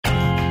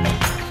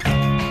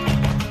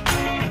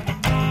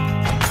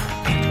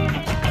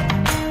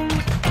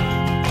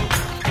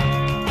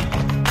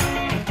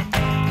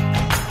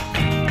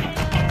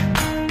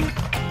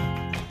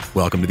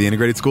Welcome to the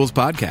Integrated Schools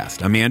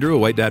Podcast. I'm Andrew, a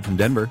white dad from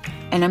Denver.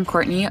 And I'm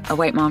Courtney, a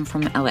white mom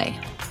from LA.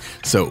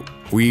 So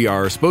we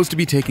are supposed to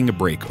be taking a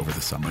break over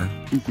the summer,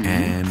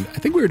 and I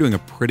think we were doing a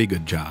pretty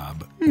good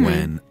job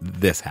when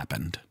this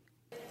happened.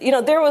 You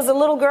know, there was a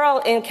little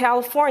girl in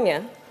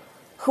California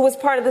who was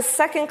part of the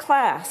second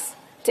class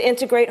to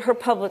integrate her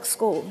public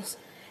schools,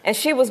 and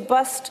she was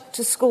bused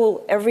to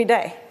school every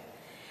day.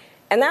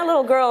 And that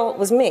little girl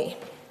was me.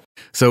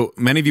 So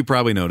many of you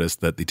probably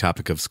noticed that the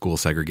topic of school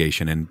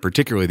segregation, and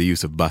particularly the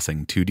use of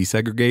busing to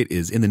desegregate,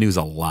 is in the news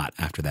a lot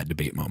after that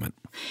debate moment.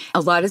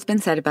 A lot has been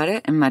said about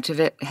it, and much of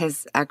it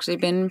has actually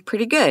been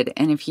pretty good.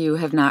 And if you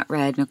have not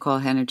read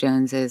Nikole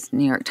Hannah-Jones's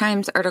New York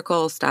Times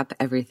article, stop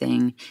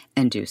everything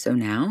and do so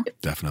now.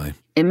 Definitely.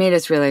 It made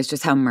us realize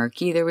just how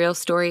murky the real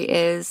story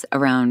is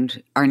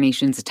around our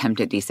nation's attempt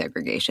at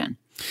desegregation.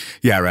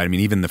 Yeah, right. I mean,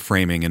 even the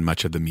framing in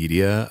much of the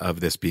media of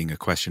this being a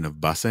question of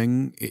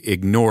busing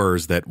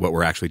ignores that what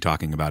we're actually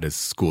talking about is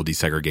school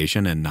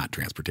desegregation and not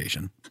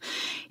transportation.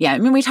 Yeah, I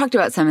mean, we talked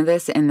about some of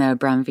this in the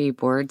Brown v.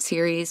 Board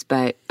series,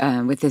 but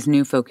with this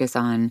new focus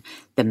on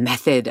the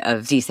method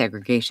of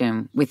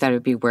desegregation, we thought it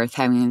would be worth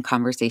having a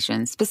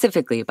conversation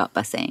specifically about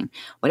busing,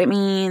 what it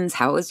means,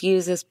 how it was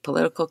used as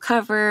political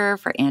cover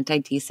for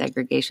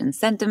anti-desegregation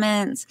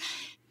sentiments,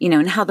 you know,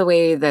 and how the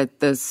way that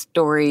the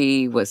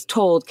story was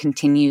told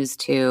continues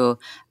to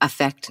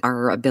affect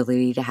our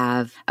ability to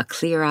have a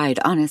clear-eyed,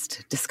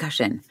 honest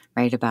discussion,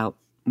 right, about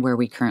where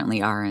we currently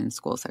are in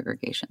school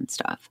segregation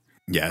stuff.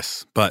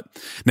 Yes, but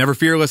never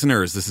fear,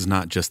 listeners. This is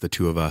not just the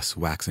two of us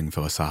waxing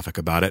philosophic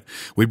about it.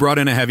 We brought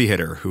in a heavy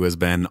hitter who has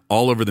been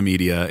all over the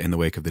media in the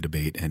wake of the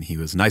debate, and he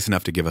was nice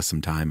enough to give us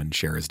some time and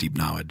share his deep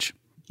knowledge.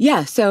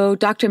 Yeah, so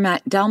Dr.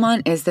 Matt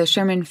Delmont is the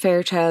Sherman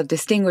Fairchild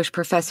Distinguished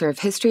Professor of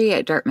History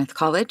at Dartmouth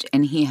College,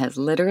 and he has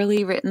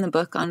literally written the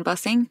book on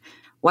busing,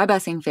 Why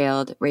Busing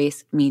Failed,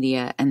 Race,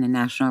 Media, and the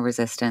National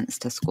Resistance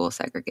to School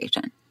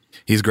Segregation.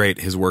 He's great.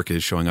 His work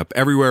is showing up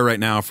everywhere right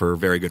now for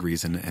very good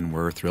reason, and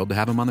we're thrilled to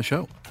have him on the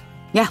show.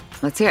 Yeah,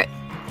 let's hear it.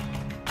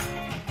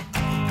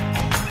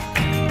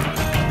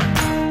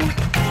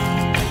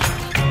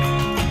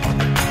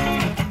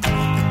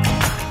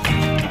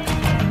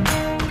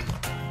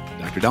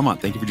 Dr.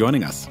 Delmont, thank you for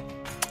joining us.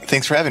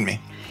 Thanks for having me.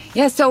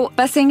 Yeah, so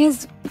busing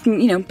is,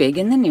 big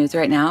in the news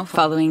right now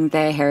following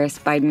the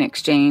Harris-Biden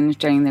exchange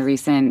during the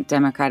recent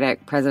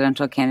Democratic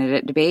presidential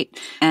candidate debate.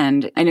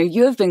 And I know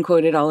you have been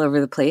quoted all over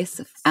the place.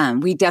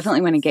 We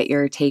definitely want to get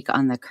your take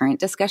on the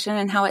current discussion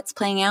and how it's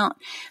playing out.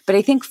 But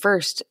I think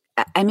first,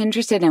 I'm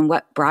interested in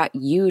what brought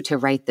you to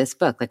write this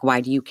book. Like,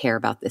 why do you care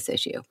about this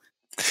issue?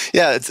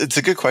 Yeah, it's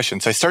a good question.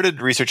 So I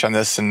started research on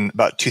this in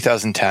about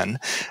 2010.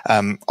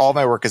 All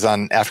my work is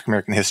on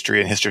African-American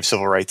history and history of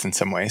civil rights in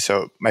some way.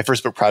 So my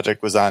first book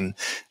project was on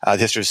the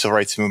history of the civil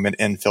rights movement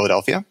in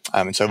Philadelphia.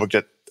 And so I looked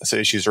at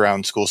issues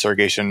around school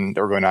segregation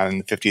that were going on in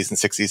the 50s and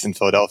 60s in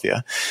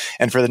Philadelphia.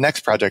 And for the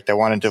next project, I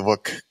wanted to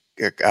look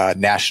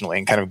nationally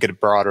and kind of get a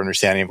broader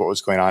understanding of what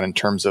was going on in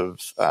terms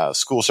of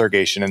school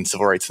segregation and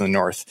civil rights in the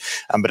North,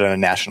 but on a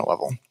national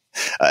level.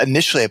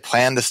 Initially, I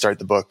planned to start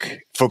the book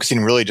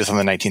focusing really just on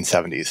the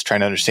 1970s, trying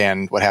to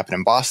understand what happened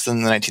in Boston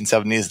in the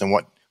 1970s and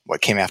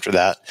what came after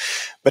that.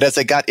 But as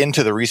I got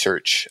into the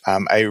research,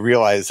 I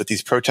realized that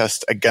these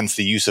protests against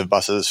the use of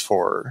buses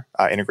for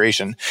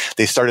integration,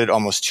 they started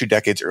almost 2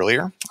 decades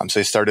earlier. So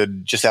they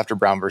started just after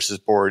Brown versus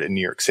Board in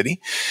New York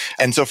City.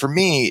 And so for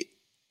me,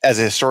 as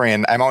a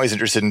historian, I'm always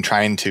interested in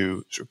trying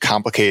to sort of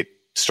complicate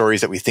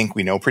stories that we think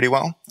we know pretty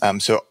well.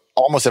 So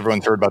almost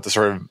everyone's heard about the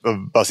sort of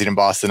busing in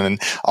Boston, and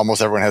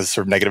almost everyone has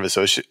sort of negative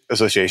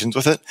associations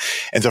with it.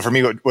 And so for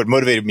me, what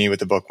motivated me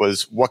with the book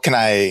was, what can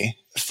I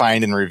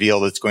find and reveal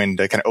that's going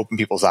to kind of open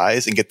people's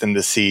eyes and get them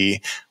to see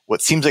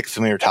what seems like a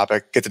familiar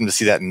topic, get them to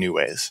see that in new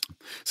ways.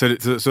 So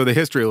the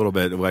history a little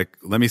bit, like,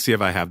 let me see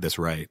if I have this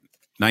right.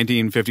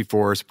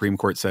 1954, Supreme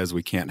Court says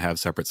we can't have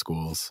separate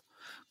schools.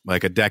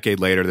 Like a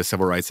decade later, the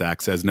Civil Rights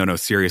Act says, no,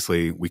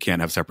 seriously, we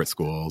can't have separate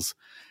schools.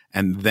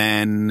 And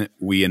then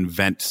we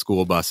invent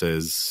school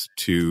buses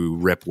to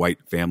rip white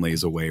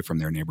families away from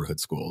their neighborhood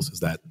schools. Is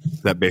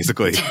that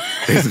basically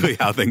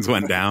how things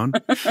went down?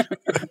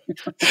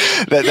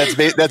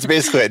 That's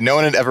basically it. No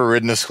one had ever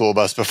ridden a school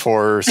bus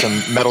before some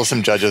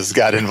meddlesome judges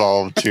got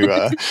involved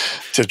to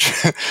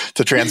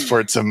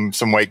transport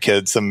some white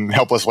kids, some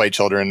helpless white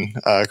children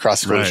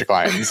across the British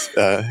lines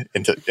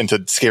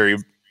into scary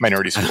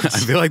minority schools. I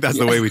feel like that's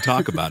the way we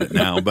talk about it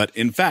now. But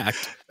in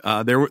fact,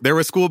 there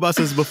were school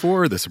buses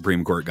before the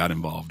Supreme Court got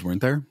involved,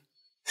 weren't there?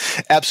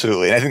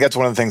 Absolutely. And I think that's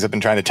one of the things I've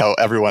been trying to tell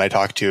everyone I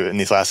talk to in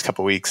these last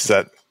couple of weeks,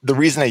 that the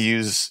reason I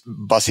use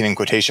busing in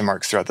quotation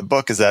marks throughout the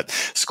book is that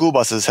school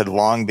buses had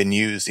long been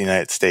used in the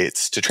United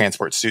States to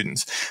transport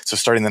students. So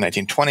starting in the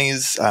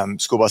 1920s,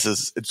 school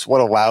buses, it's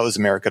what allows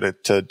America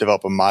to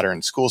develop a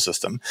modern school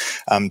system,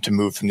 to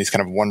move from these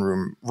kind of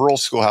one-room rural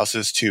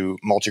schoolhouses to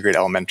multi-grade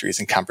elementaries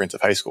and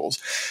comprehensive high schools.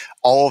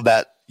 All of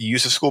that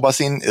use of school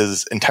busing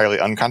is entirely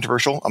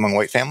uncontroversial among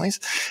white families.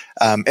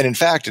 And in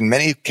fact, in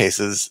many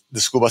cases,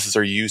 the school buses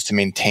are used to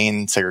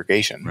maintain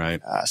segregation.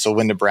 Right. So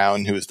Linda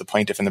Brown, who is the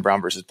plaintiff in the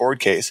Brown versus Board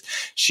case,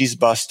 she's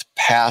bused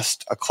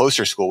past a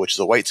closer school, which is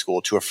a white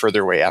school, to a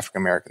further away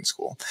African-American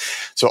school.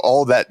 So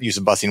all that use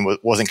of busing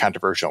wasn't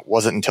controversial. It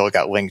wasn't until it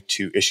got linked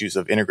to issues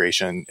of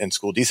integration and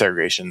school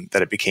desegregation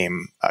that it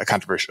became a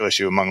controversial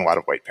issue among a lot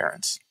of white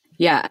parents.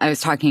 Yeah, I was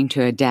talking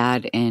to a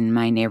dad in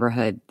my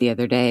neighborhood the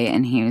other day,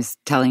 and he was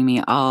telling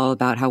me all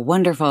about how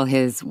wonderful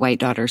his white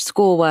daughter's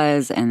school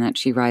was and that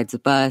she rides a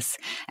bus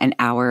an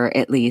hour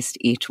at least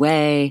each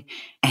way.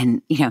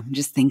 And,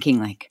 just thinking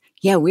like,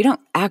 yeah, we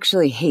don't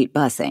actually hate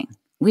busing.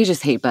 We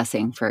just hate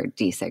busing for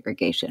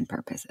desegregation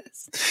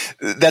purposes.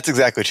 That's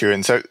exactly true.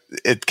 And so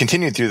it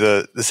continued through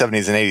the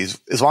 70s and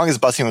 80s. As long as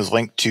busing was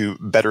linked to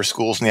better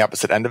schools on the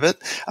opposite end of it,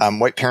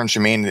 white parents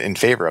remained in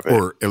favor of it.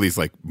 Or at least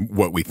like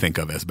what we think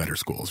of as better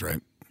schools,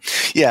 right?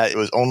 Yeah, it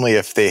was only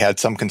if they had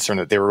some concern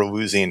that they were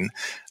losing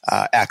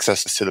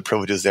access to the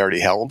privileges they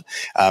already held.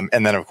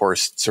 And then, of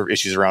course, sort of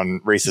issues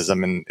around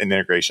racism and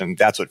integration.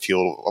 That's what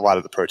fueled a lot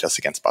of the protests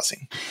against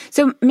busing.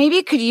 So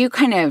maybe could you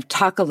kind of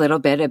talk a little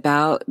bit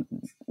about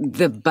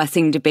the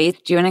busing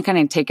debate? Do you want to kind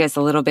of take us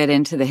a little bit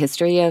into the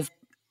history of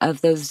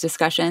those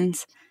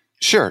discussions?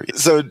 Sure.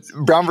 So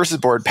Brown versus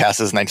Board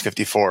passes in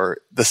 1954.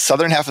 The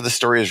southern half of the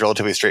story is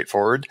relatively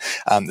straightforward.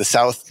 The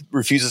South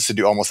refuses to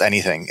do almost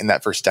anything in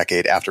that first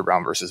decade after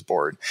Brown versus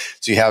Board.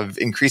 So you have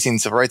increasing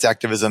civil rights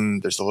activism.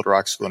 There's the Little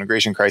Rock school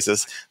integration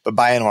crisis. But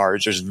by and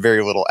large, there's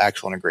very little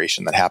actual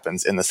integration that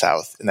happens in the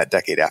South in that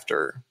decade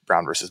after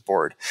Brown versus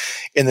Board.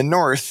 In the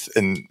North,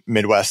 in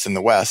Midwest and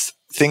the West,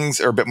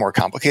 things are a bit more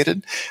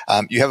complicated.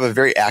 You have a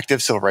very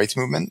active civil rights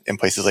movement in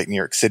places like New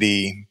York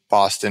City,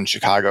 Boston,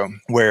 Chicago,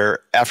 where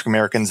African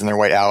Americans and their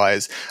white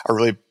allies are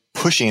really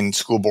pushing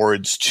school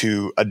boards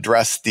to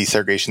address the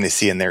segregation they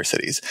see in their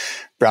cities.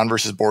 Brown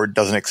versus Board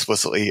doesn't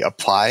explicitly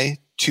apply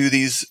to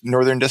these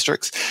northern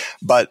districts,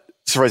 but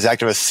civil rights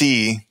activists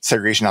see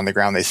segregation on the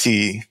ground. They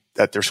see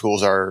that their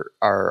schools are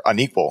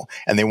unequal,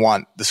 and they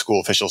want the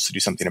school officials to do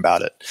something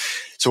about it.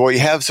 So while you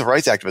have civil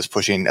rights activists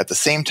pushing, at the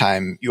same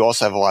time, you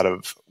also have a lot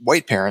of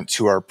white parents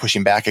who are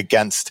pushing back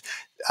against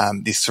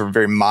these sort of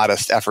very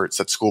modest efforts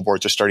that school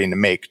boards are starting to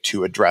make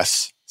to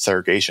address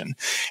segregation.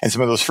 And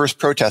some of those first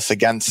protests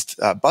against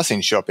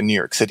busing show up in New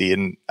York City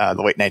in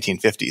the late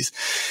 1950s.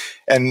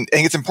 And I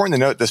think it's important to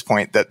note at this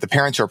point that the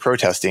parents who are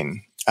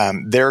protesting,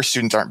 their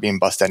students aren't being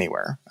bused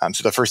anywhere.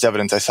 So the first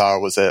evidence I saw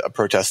was a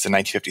protest in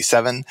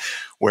 1957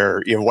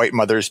 where you have white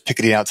mothers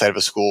picketing outside of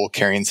a school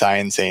carrying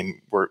signs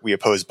saying, we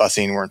oppose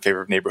busing, we're in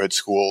favor of neighborhood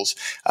schools,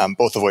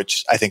 both of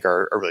which I think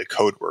are really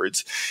code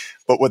words.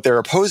 But what they're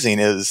opposing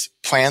is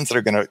plans that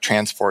are going to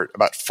transport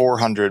about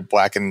 400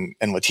 Black and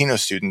Latino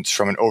students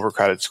from an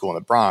overcrowded school in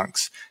the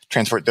Bronx,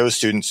 transport those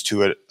students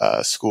to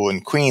a school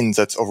in Queens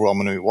that's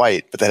overwhelmingly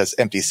white, but that has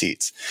empty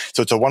seats.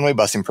 So it's a one-way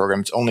busing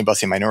program. It's only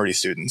busing minority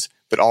students,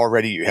 but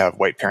already you have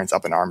white parents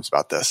up in arms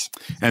about this.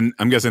 And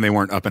I'm guessing they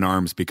weren't up in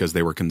arms because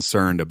they were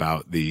concerned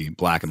about the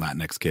Black and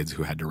Latinx kids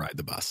who had to ride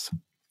the bus.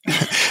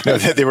 No,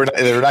 they were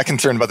not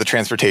concerned about the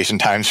transportation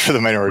times for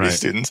the minority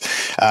students.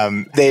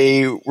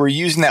 They were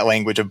using that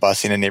language of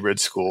busing in neighborhood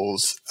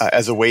schools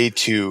as a way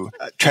to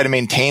try to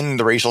maintain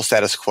the racial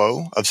status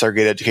quo of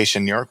segregated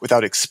education in New York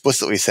without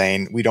explicitly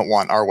saying we don't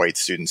want our white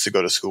students to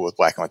go to school with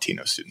Black and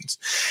Latino students.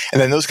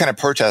 And then those kind of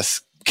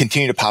protests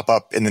continue to pop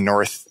up in the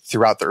North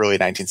throughout the early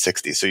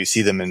 1960s. So you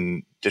see them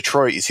in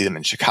Detroit, you see them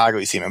in Chicago,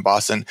 you see them in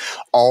Boston,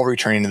 all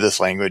returning to this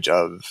language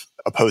of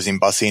opposing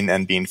busing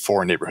and being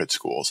for neighborhood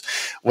schools,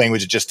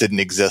 language that just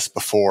didn't exist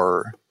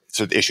before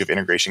sort of the issue of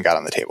integration got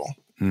on the table.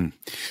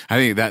 I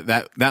think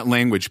that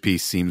language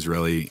piece seems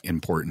really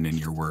important in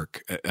your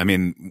work. I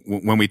mean,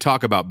 when we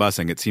talk about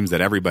busing, it seems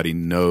that everybody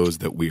knows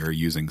that we are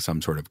using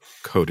some sort of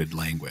coded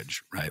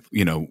language, right?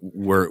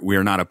 We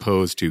are not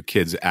opposed to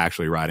kids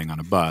actually riding on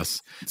a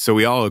bus. So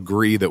we all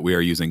agree that we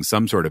are using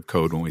some sort of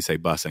code when we say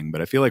busing, but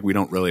I feel like we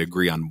don't really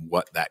agree on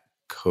what that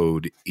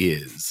code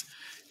is.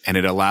 And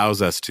it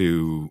allows us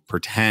to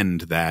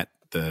pretend that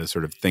the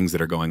sort of things that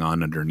are going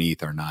on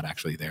underneath are not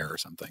actually there or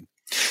something.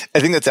 I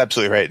think that's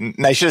absolutely right.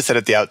 And I should have said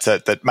at the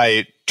outset that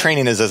my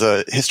training is as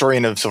a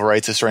historian of civil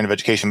rights, historian of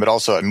education, but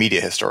also a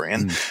media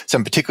historian. So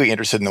I'm particularly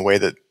interested in the way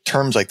that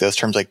terms like this,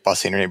 terms like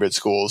busing or neighborhood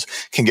schools,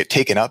 can get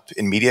taken up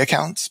in media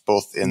accounts,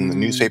 both in the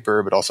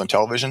newspaper, but also on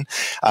television,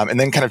 and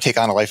then kind of take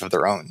on a life of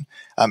their own.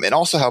 And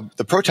also how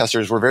the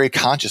protesters were very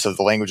conscious of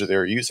the language that they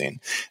were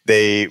using.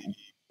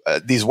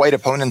 These white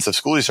opponents of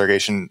school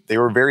desegregation, they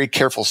were very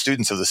careful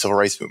students of the civil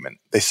rights movement.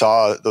 They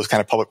saw those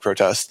kind of public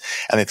protests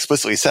and they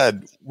explicitly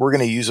said, we're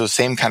going to use those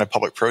same kind of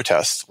public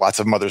protests, lots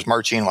of mothers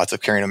marching, lots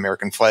of carrying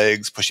American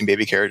flags, pushing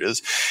baby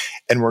carriages,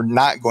 and we're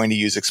not going to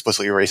use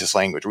explicitly racist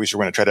language. We're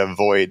going to try to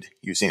avoid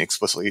using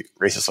explicitly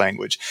racist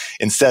language.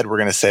 Instead, we're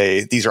going to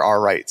say, these are our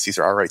rights. These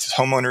are our rights as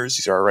homeowners.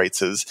 These are our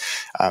rights as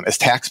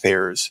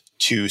taxpayers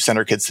to send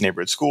our kids to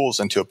neighborhood schools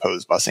and to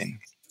oppose busing.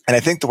 And I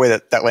think the way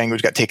that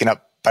language got taken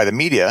up by the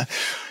media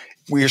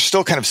we are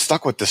still kind of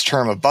stuck with this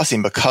term of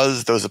busing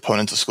because those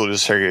opponents of school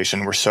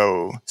desegregation were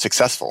so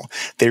successful.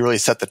 They really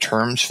set the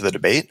terms for the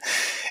debate.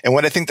 And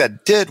what I think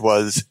that did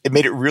was it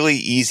made it really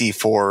easy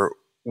for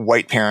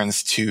white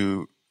parents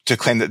to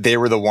claim that they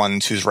were the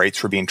ones whose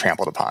rights were being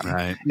trampled upon.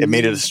 Right. It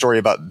made it a story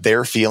about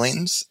their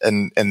feelings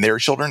and their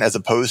children as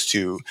opposed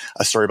to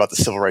a story about the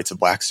civil rights of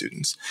Black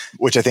students,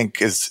 which I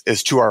think is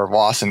to our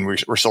loss. And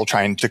we're still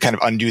trying to kind of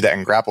undo that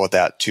and grapple with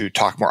that to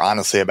talk more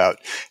honestly about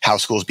how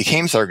schools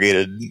became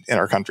segregated in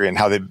our country and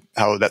how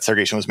that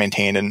segregation was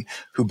maintained and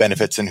who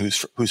benefits and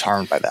who's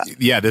harmed by that.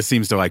 Yeah, this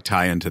seems to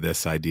tie into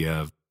this idea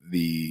of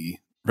the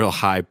real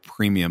high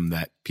premium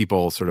that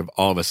people sort of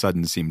all of a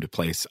sudden seem to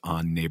place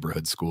on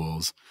neighborhood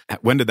schools.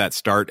 When did that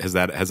start? Has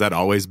that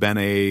always been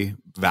a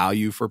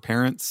value for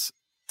parents?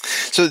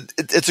 So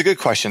it's a good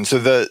question. So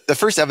the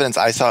first evidence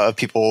I saw of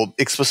people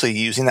explicitly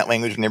using that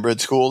language in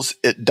neighborhood schools,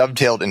 it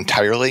dovetailed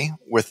entirely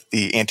with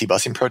the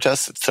anti-busing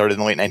protests that started in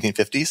the late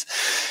 1950s.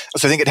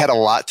 So I think it had a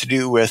lot to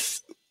do with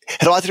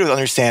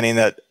understanding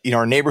that,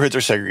 our neighborhoods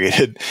are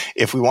segregated.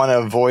 If we want to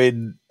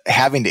avoid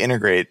having to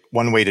integrate,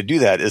 one way to do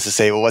that is to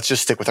say, well, let's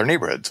just stick with our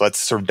neighborhoods. Let's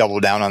sort of double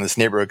down on this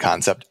neighborhood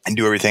concept and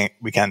do everything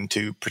we can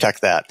to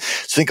protect that.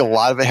 So I think a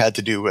lot of it had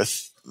to do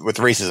with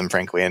racism,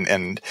 frankly,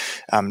 and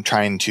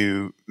trying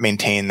to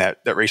maintain that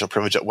racial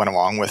privilege that went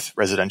along with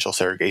residential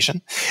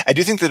segregation. I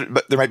do think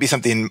that there might be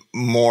something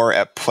more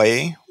at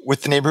play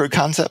with the neighborhood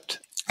concept.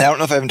 I don't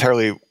know if I've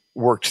entirely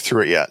worked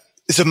through it yet.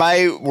 So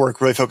my work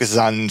really focuses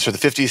on sort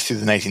of the 50s through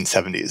the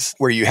 1970s,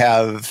 where you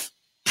have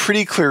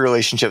pretty clear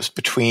relationships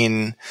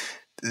between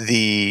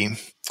the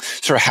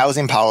sort of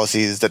housing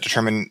policies that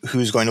determine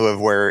who's going to live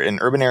where in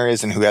urban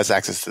areas and who has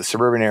access to the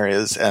suburban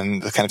areas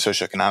and the kind of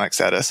socioeconomic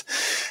status.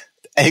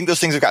 I think those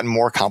things have gotten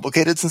more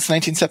complicated since the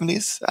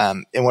 1970s.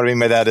 And what I mean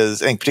by that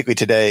is, I think particularly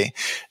today,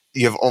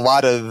 you have a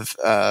lot of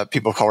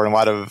people of color and a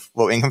lot of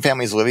low-income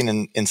families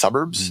living in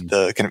suburbs,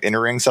 the kind of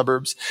inner-ring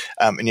suburbs.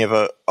 And you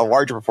have a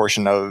larger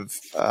proportion of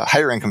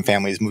higher-income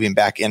families moving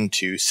back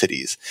into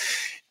cities.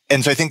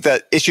 And so I think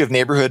that issue of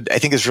neighborhood, I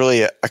think, is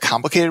really a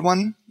complicated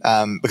one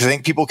because I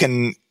think people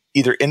can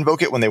either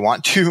invoke it when they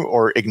want to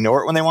or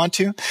ignore it when they want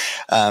to.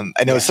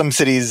 I know some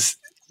cities,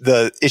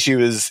 the issue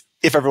is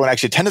if everyone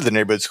actually attended the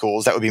neighborhood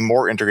schools, that would be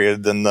more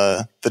integrated than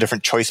the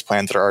different choice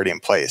plans that are already in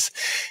place.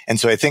 And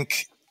so I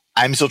think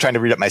I'm still trying to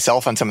read up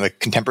myself on some of the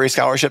contemporary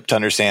scholarship to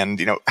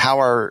understand, how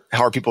are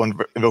people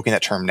invoking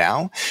that term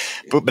now?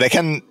 But I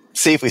can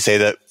safely say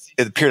that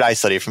the period I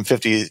study from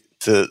 50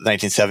 to the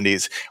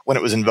 1970s, when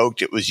it was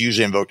invoked, it was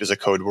usually invoked as a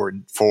code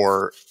word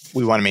for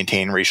we want to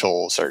maintain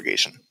racial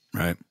segregation.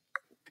 Right.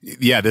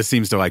 Yeah, this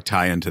seems to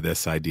tie into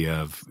this idea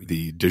of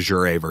the de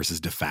jure versus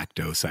de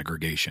facto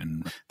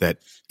segregation. That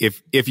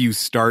if you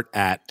start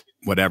at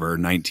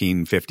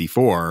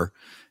 1954,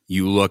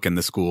 you look and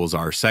the schools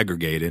are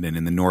segregated, and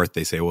in the North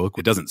they say, well,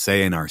 it doesn't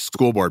say in our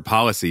school board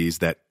policies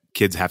that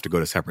kids have to go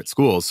to separate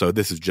schools, so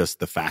this is just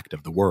the fact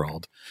of the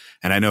world.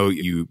 And I know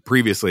you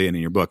previously and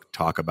in your book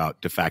talk about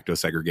de facto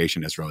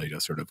segregation as really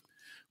a sort of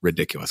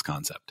ridiculous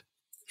concept.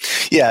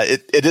 Yeah,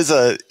 it's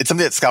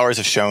something that scholars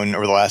have shown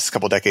over the last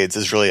couple of decades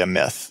is really a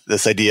myth,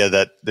 this idea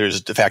that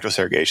there's de facto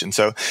segregation.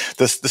 So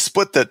the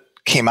split that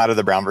came out of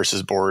the Brown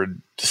versus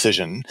Board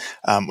decision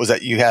was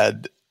that you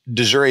had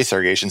de jure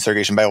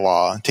segregation by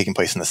law taking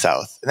place in the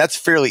South. And that's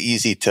fairly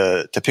easy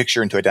to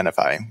picture and to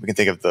identify. We can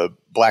think of the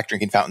black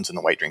drinking fountains and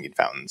the white drinking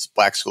fountains,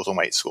 black schools and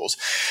white schools.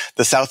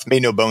 The South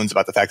made no bones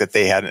about the fact that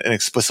they had an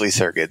explicitly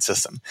segregated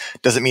system.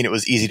 Doesn't mean it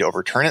was easy to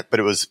overturn it,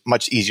 but it was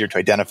much easier to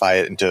identify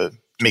it and to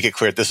make it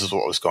clear that this is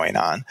what was going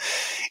on.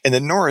 In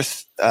the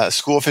North,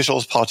 school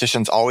officials,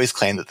 politicians always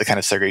claimed that the kind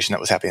of segregation that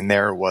was happening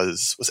there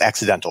was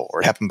accidental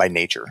or it happened by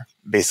nature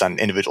based on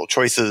individual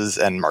choices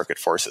and market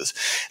forces.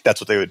 That's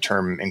what they would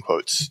term, in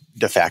quotes,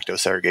 de facto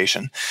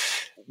segregation.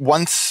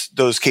 Once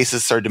those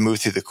cases started to move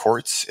through the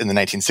courts in the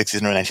 1960s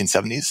and early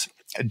 1970s,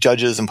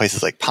 judges in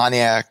places like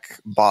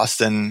Pontiac,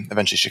 Boston,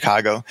 eventually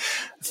Chicago,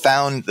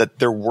 found that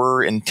there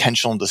were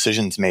intentional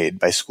decisions made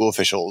by school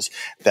officials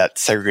that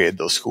segregated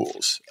those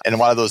schools. And a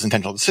lot of those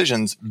intentional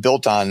decisions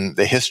built on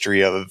the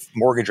history of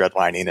mortgage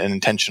redlining and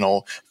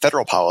intentional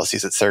federal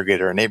policies that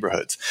segregated our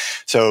neighborhoods.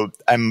 So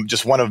I'm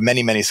just one of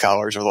many, many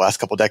scholars over the last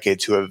couple of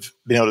decades who have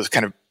been able to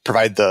kind of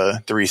provide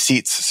the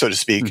receipts, so to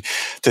speak,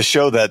 to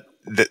show that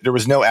there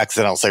was no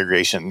accidental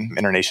segregation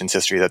in our nation's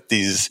history, that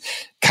these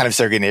kind of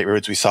segregated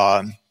neighborhoods we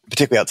saw,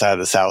 particularly outside of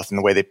the South, and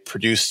the way they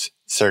produced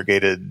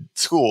segregated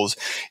schools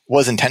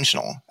was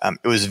intentional.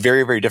 It was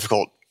very, very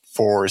difficult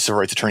for civil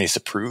rights attorneys to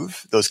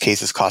prove. Those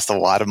cases cost a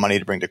lot of money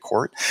to bring to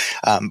court.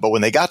 But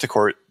when they got to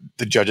court,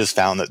 the judges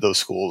found that those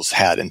schools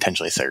had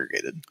intentionally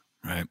segregated.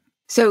 Right.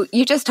 So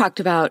you just talked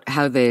about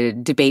how the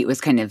debate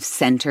was kind of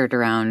centered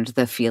around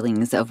the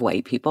feelings of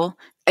white people.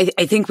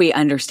 I think we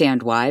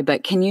understand why,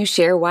 but can you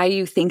share why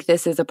you think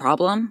this is a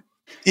problem?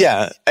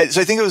 Yeah. So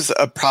I think it was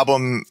a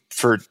problem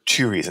for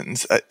two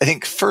reasons. I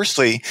think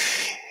firstly,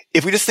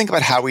 if we just think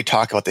about how we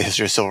talk about the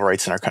history of civil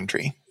rights in our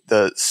country,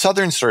 the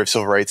Southern story of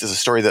civil rights is a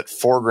story that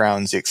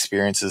foregrounds the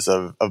experiences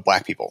of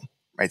Black people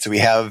right? So we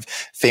have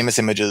famous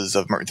images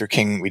of Martin Luther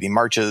King leading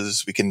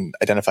marches. We can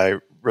identify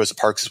Rosa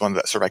Parks as one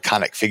of the sort of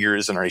iconic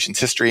figures in our nation's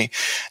history.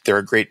 There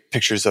are great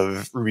pictures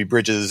of Ruby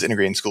Bridges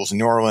integrating schools in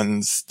New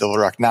Orleans, the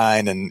Little Rock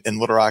Nine in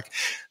Little Rock.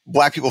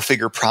 Black people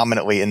figure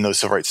prominently in those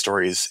civil rights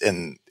stories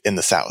in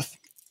the South.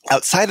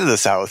 Outside of the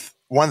South,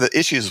 one of the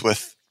issues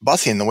with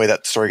busing, the way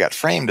that story got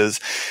framed, is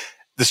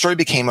the story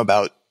became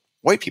about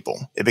white people.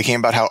 It became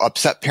about how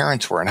upset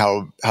parents were and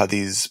how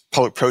these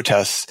public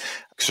protests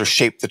sort of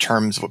shaped the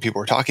terms of what people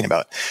were talking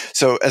about.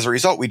 So as a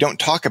result, we don't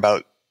talk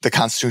about the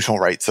constitutional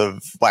rights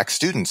of Black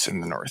students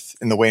in the North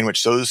in the way in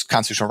which those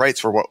constitutional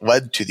rights were what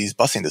led to these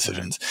busing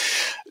decisions.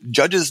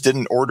 Judges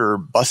didn't order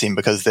busing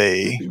because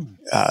they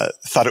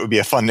thought it would be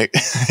a fun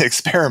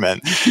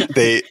experiment.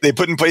 They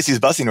put in place these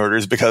busing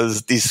orders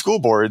because these school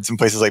boards in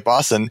places like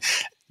Boston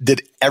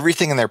did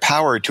everything in their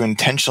power to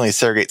intentionally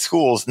segregate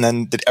schools, and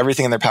then did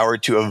everything in their power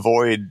to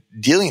avoid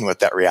dealing with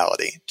that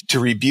reality,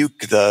 to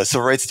rebuke the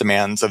civil rights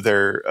demands of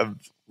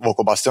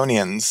local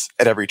Bostonians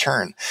at every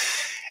turn.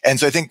 And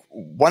so I think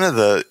one of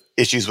the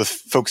issues with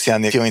focusing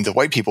on the feelings of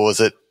white people is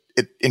that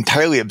it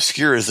entirely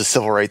obscures the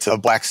civil rights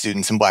of Black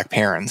students and Black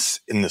parents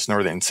in this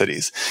northern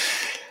cities.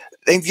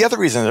 I think the other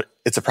reason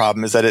it's a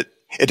problem is that it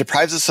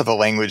deprives us of a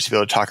language to be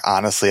able to talk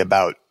honestly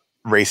about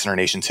race in our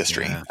nation's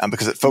history,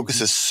 because it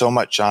focuses so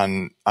much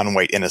on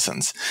white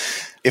innocence.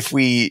 If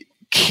we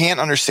can't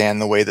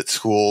understand the way that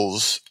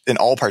schools in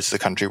all parts of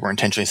the country were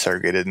intentionally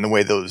segregated and the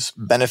way those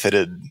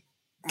benefited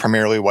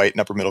primarily white and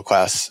upper middle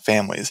class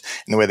families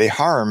and the way they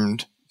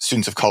harmed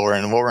students of color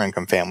and lower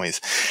income families,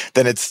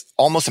 then it's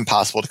almost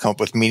impossible to come up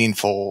with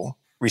meaningful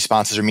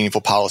responses or meaningful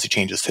policy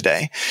changes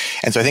today.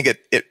 And so I think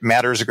it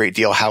matters a great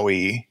deal how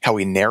we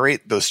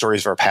narrate those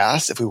stories of our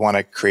past if we want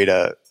to create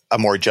a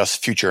more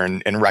just future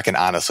and reckon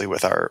honestly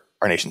with our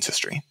nation's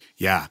history.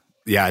 Yeah.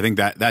 Yeah. I think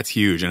that's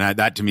huge. And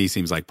that to me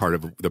seems like part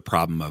of the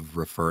problem of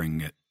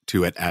referring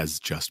to it as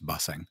just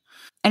busing.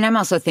 And I'm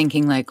also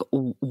thinking like,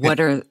 what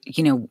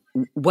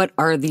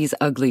are these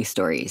ugly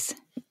stories?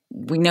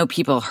 We know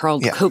people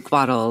hurled Coke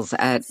bottles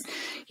at,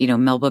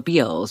 Melba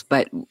Beals,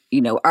 but,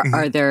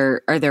 are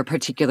there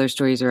particular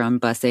stories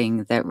around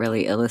busing that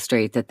really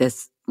illustrate that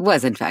this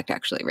was in fact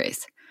actually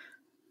race?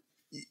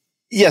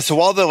 Yeah, so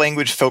while the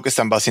language focused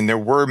on busing, there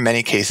were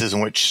many cases in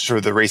which sort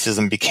of the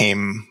racism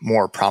became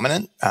more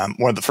prominent.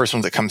 One of the first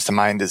ones that comes to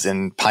mind is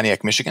in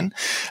Pontiac, Michigan.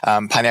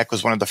 Pontiac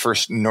was one of the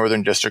first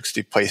northern districts to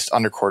be placed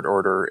under court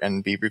order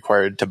and be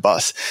required to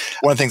bus.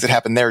 One of the things that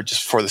happened there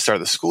just before the start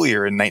of the school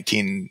year in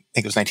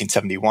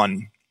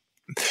 1971,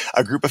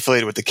 a group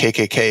affiliated with the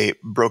KKK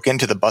broke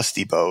into the bus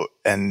depot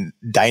and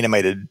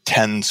dynamited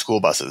 10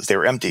 school buses. They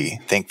were empty,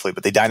 thankfully,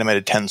 but they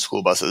dynamited 10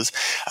 school buses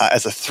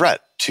as a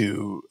threat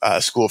to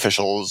school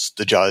officials,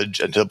 the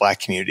judge, and to the Black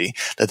community,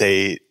 that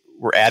they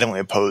were adamantly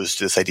opposed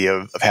to this idea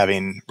of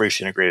having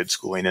racially integrated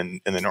schooling in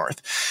the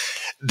North.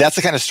 That's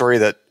the kind of story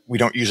that we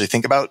don't usually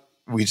think about.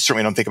 We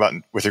certainly don't think about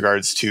with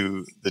regards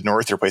to the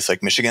North or a place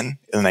like Michigan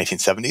in the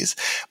 1970s.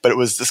 But it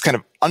was this kind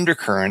of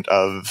undercurrent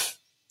of,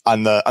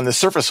 on the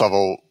surface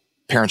level,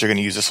 parents are going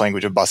to use this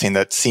language of busing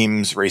that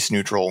seems race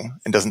neutral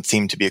and doesn't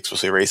seem to be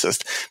explicitly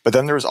racist. But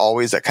then there was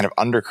always that kind of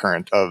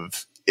undercurrent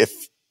of,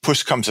 if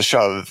push comes to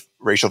shove,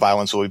 racial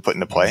violence will be put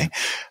into play.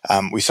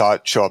 We saw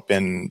it show up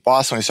in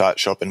Boston. We saw it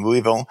show up in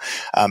Louisville.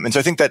 And so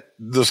I think that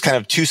those kind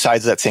of two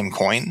sides of that same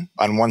coin,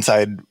 on one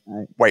side,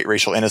 white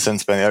racial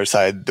innocence, but on the other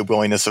side, the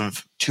willingness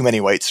of too many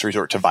whites to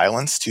resort to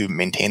violence to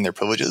maintain their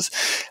privileges.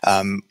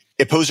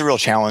 It posed a real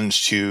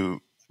challenge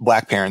to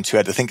Black parents who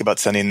had to think about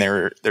sending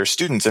their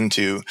students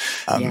into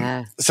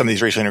some of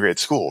these racially integrated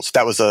schools.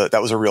 That was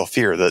a real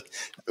fear, that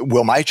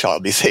will my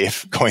child be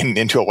safe going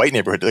into a white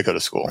neighborhood to go to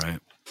school?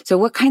 Right. So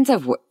what kinds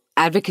of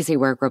advocacy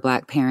work were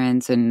Black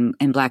parents and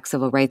Black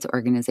civil rights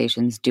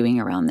organizations doing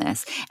around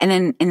this?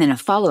 And then a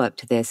follow-up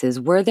to this is,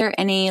 were there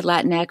any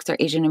Latinx or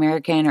Asian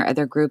American or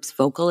other groups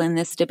vocal in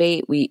this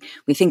debate? We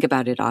think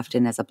about it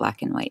often as a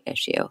Black and white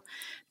issue,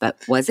 but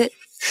was it?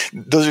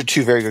 Those are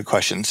two very good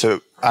questions.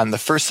 So on the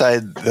first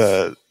side,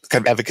 the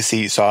kind of advocacy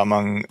you saw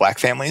among Black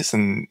families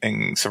and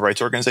civil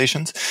rights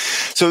organizations.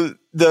 So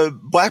the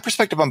Black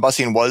perspective on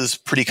busing was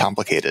pretty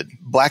complicated.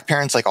 Black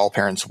parents, like all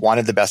parents,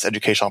 wanted the best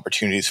educational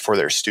opportunities for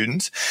their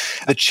students.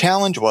 The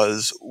challenge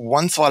was,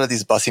 once a lot of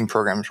these busing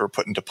programs were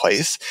put into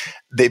place,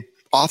 they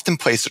often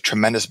placed a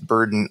tremendous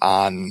burden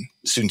on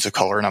students of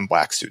color and on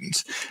Black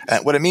students.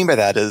 What I mean by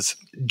that is,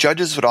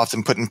 judges would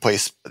often put in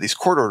place these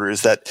court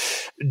orders that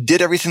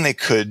did everything they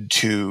could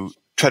to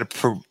try to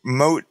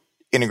promote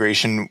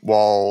integration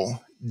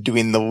while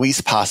doing the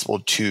least possible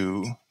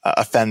to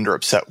offend or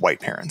upset white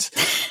parents.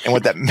 And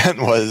what that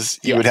meant was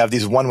you would have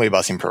these one-way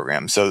busing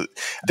programs. So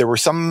there were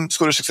some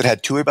school districts that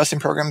had two-way busing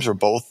programs where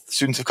both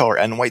students of color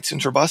and white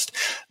students were bused.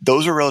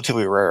 Those were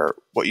relatively rare.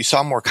 What you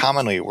saw more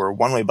commonly were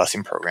one-way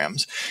busing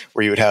programs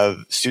where you would have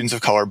students of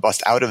color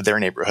bused out of their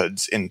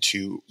neighborhoods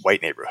into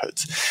white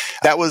neighborhoods.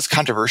 That was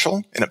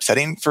controversial and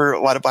upsetting for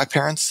a lot of Black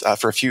parents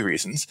for a few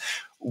reasons.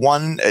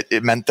 One,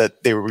 it meant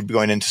that they would be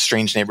going into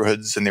strange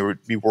neighborhoods and they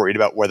would be worried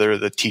about whether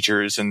the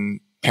teachers and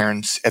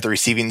parents at the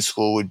receiving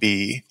school would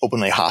be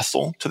openly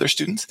hostile to their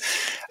students.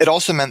 It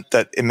also meant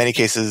that in many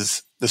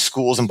cases, the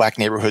schools in Black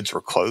neighborhoods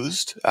were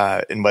closed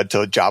and led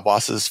to job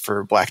losses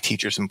for Black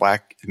teachers and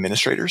Black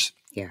administrators.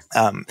 Yeah.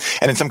 And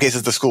in some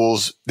cases, the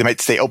schools, they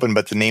might stay open,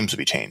 but the names would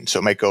be changed. So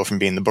it might go from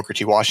being the Booker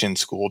T. Washington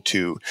School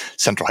to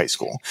Central High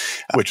School,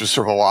 which was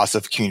sort of a loss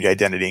of community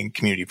identity and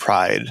community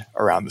pride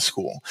around the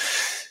school.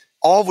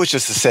 All of which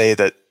is to say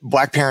that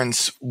Black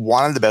parents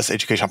wanted the best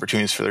education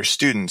opportunities for their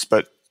students,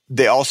 but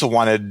they also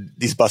wanted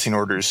these busing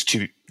orders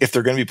to, if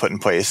they're going to be put in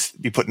place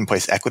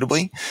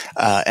equitably,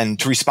 and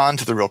to respond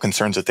to the real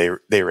concerns that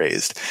they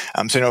raised.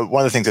 So,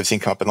 one of the things I've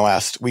seen come up in the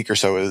last week or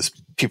so is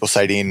people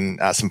citing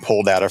some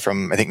poll data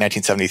from, I think,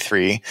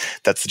 1973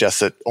 that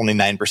suggests that only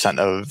 9%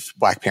 of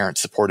Black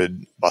parents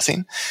supported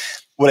busing.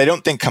 What I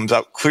don't think comes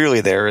out clearly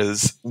there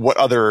is what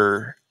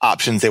other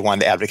options they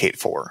wanted to advocate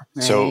for.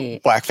 Right. So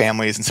Black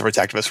families and civil rights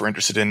activists were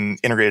interested in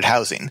integrated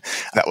housing.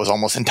 That was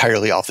almost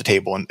entirely off the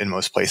table in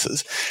most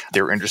places.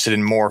 They were interested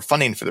in more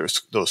funding for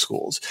those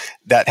schools.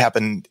 That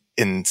happened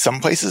in some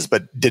places,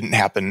 but didn't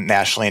happen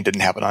nationally and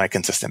didn't happen on a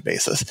consistent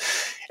basis.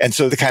 And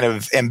so the kind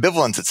of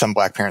ambivalence that some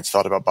Black parents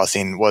felt about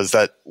busing was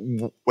that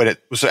when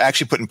it was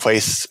actually put in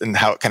place and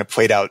how it kind of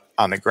played out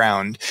on the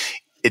ground,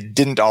 it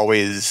didn't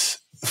always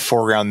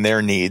foreground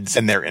their needs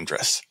and their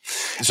interests.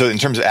 So in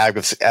terms of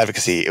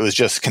advocacy, it was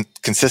just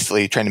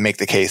consistently trying to make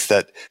the case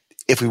that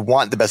if we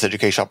want the best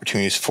education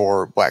opportunities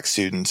for Black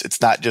students, it's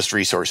not just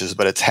resources,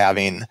 but it's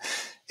having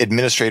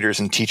administrators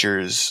and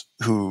teachers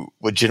who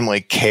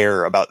legitimately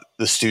care about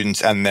the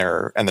students and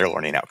their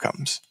learning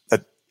outcomes.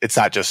 That it's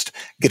not just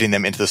getting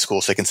them into the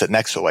school so they can sit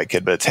next to a white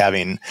kid, but it's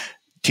having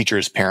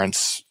teachers,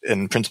 parents,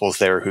 and principals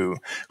there who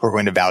are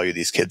going to value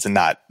these kids and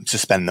not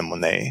suspend them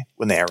when they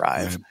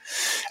arrive. Right.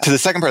 To the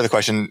second part of the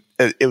question,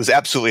 it was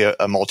absolutely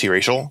a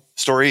multiracial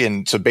story.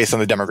 And so based on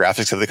the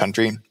demographics of the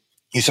country,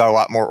 you saw a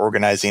lot more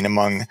organizing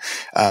among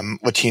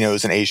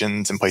Latinos and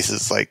Asians in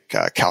places like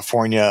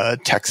California,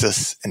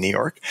 Texas, and New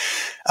York.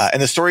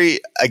 And the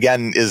story,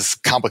 again, is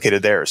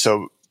complicated there.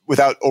 So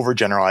without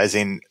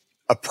overgeneralizing,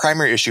 a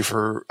primary issue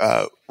for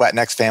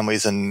Latinx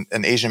families and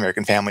Asian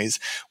American families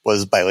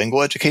was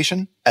bilingual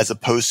education as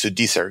opposed to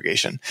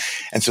desegregation.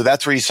 And so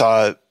that's where you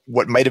saw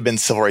what might have been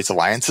civil rights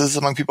alliances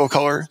among people of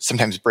color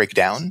sometimes break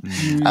down.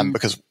 Mm-hmm.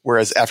 Because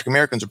whereas African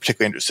Americans are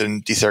particularly interested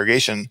in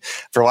desegregation,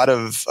 for a lot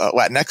of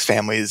Latinx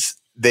families,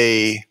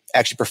 they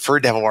actually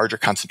preferred to have a larger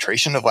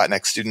concentration of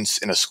Latinx students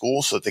in a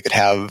school so that they could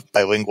have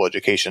bilingual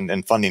education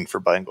and funding for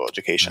bilingual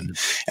education.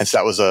 Mm-hmm. And so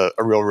that was a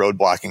real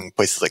roadblock in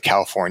places like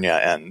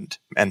California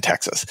and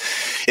Texas.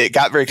 It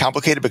got very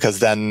complicated because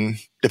then,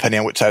 depending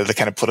on which side of the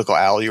kind of political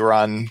aisle you were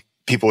on,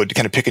 people would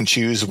kind of pick and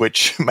choose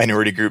which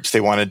minority groups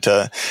they wanted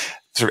to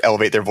sort of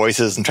elevate their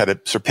voices and try to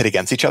sort of pit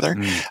against each other.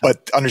 Mm.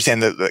 But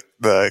understand that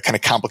the kind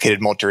of complicated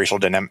multiracial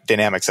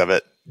dynamics of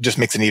it just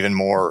makes an even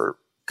more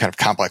kind of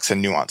complex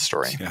and nuanced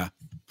story. Yeah.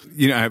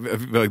 I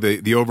feel like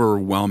the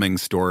overwhelming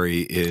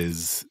story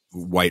is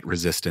white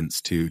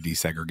resistance to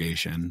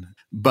desegregation.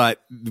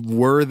 But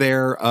were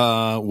there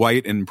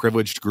white and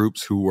privileged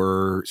groups who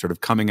were sort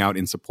of coming out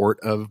in support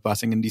of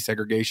busing and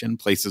desegregation,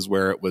 places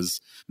where it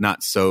was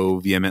not so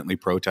vehemently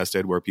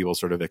protested, where people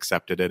sort of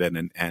accepted it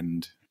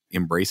and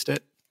embraced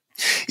it?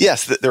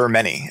 Yes, there are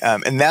many.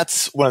 And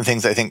that's one of the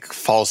things I think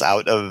falls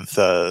out of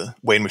the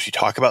way in which we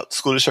talk about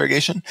school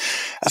desegregation.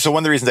 So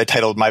one of the reasons I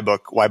titled my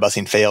book, Why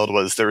Busing Failed,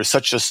 was there was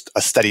such just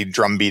a steady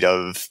drumbeat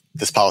of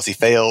this policy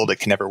failed, it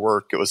can never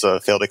work, it was a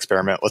failed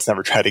experiment, let's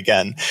never try it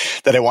again,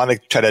 that I want to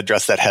try to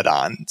address that head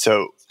on.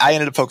 So I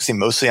ended up focusing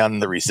mostly on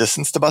the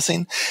resistance to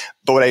busing.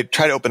 But what I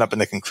try to open up in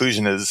the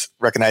conclusion is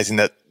recognizing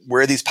that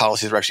where these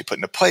policies were actually put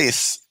into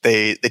place,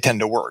 they tend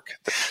to work.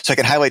 So I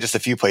can highlight just a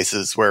few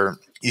places where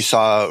you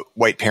saw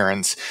white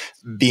parents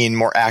being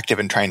more active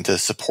in trying to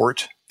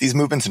support these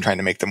movements and trying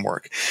to make them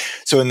work.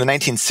 So in the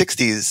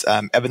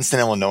 1960s, Evanston,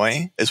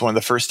 Illinois is one of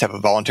the first to have a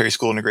voluntary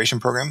school integration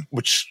program,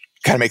 which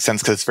kind of makes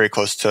sense because it's very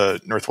close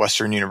to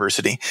Northwestern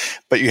University.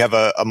 But you have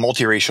a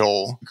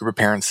multiracial group of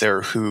parents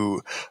there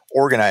who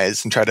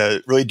organize and try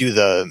to really do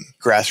the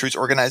grassroots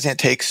organizing it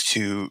takes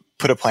to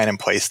put a plan in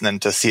place and then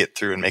to see it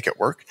through and make it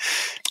work.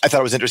 I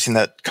thought it was interesting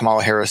that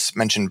Kamala Harris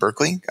mentioned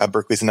Berkeley.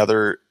 Berkeley's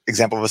another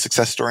example of a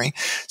success story.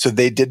 So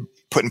they did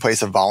put in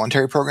place a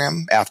voluntary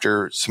program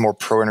after some more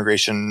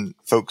pro-integration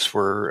folks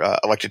were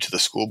elected to the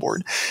school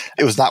board.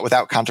 It was not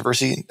without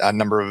controversy. A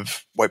number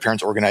of white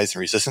parents organized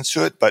in resistance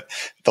to it, but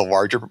the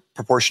larger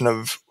proportion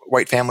of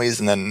white families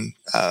and then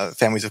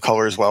families of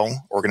color as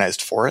well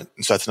organized for it.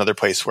 And so that's another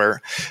place where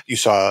you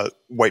saw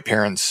white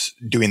parents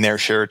doing their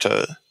share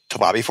to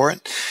lobby for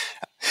it.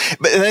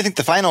 But and I think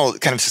the final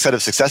kind of set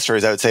of success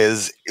stories I would say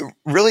is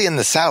really in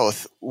the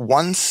South,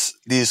 once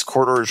these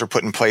court orders were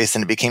put in place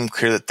and it became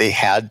clear that they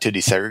had to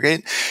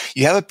desegregate,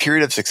 you have a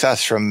period of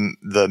success from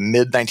the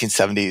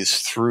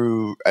mid-1970s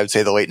through, I would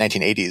say, the late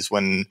 1980s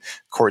when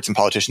courts and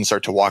politicians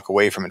start to walk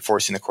away from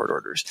enforcing the court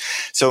orders.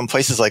 So in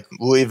places like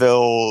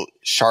Louisville,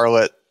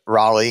 Charlotte,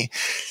 Raleigh,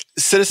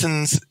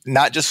 citizens,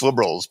 not just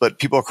liberals, but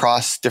people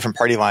across different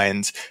party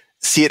lines,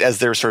 see it as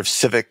their sort of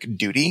civic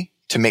duty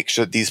to make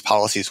sure that these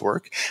policies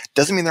work.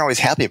 Doesn't mean they're always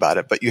happy about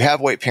it, but you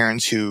have white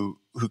parents who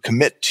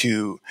commit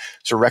to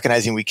sort of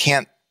recognizing we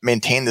can't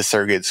maintain this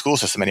segregated school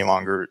system any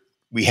longer.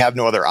 We have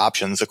no other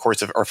options. The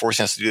courts are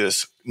forcing us to do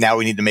this. Now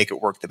we need to make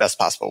it work the best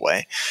possible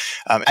way.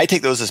 I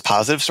take those as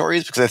positive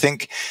stories because I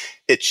think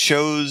it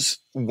shows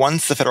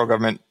once the federal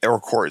government or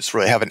courts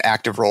really have an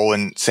active role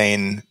in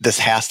saying this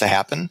has to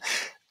happen,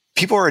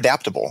 people are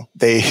adaptable.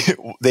 They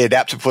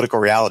adapt to political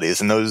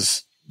realities, and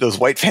those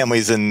white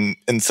families in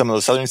some of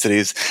those southern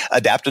cities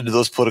adapted to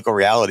those political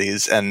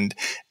realities, and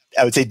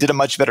I would say did a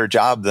much better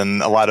job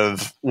than a lot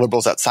of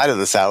liberals outside of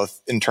the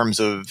South in terms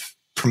of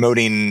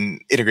promoting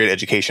integrated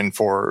education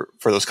for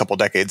those couple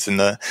decades in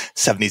the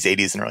 70s,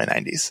 80s, and early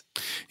 90s.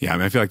 Yeah, I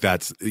mean, I feel like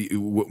that's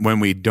when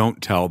we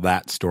don't tell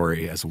that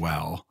story as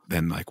well,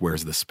 then like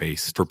where's the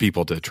space for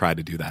people to try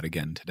to do that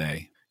again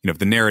today? You know, if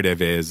the narrative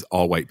is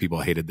all white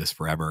people hated this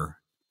forever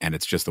and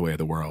it's just the way of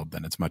the world,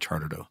 then it's much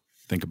harder to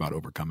think about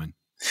overcoming.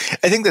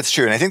 I think that's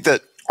true. And I think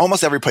that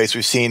almost every place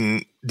we've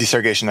seen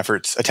desegregation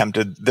efforts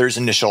attempted, there's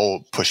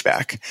initial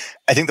pushback.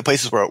 I think the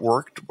places where it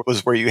worked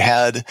was where you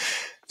had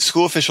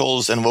school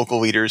officials and local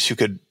leaders who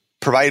could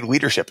provide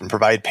leadership and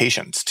provide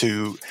patience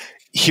to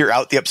hear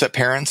out the upset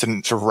parents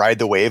and sort of ride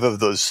the wave of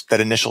that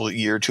initial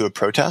year or two of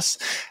protests,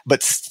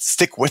 but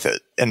stick with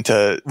it and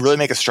to really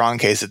make a strong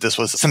case that this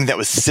was something that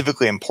was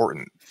civically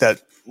important,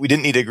 that we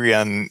didn't need to agree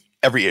on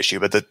every issue,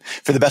 but that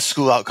for the best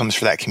school outcomes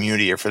for that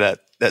community or for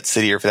that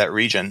city or for that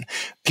region,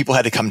 people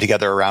had to come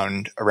together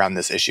around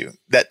this issue.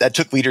 That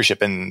took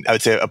leadership and I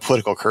would say a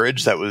political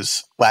courage that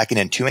was lacking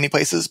in too many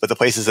places, but the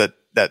places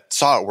that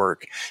saw it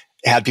work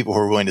had people who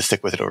were willing to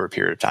stick with it over a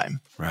period of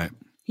time. Right.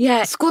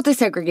 Yeah, school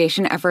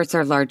desegregation efforts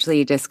are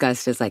largely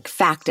discussed as like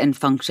fact and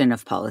function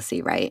of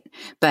policy, right?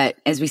 But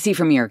as we see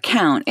from your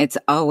account, it's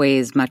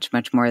always much,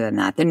 much more than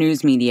that. The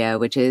news media,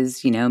 which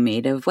is,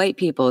 made of white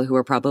people who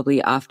are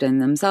probably often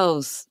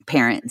themselves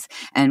parents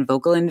and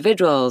vocal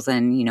individuals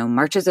and,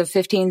 marches of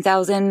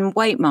 15,000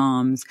 white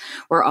moms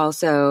were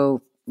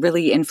also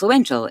really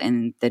influential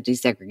in the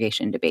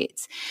desegregation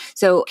debates.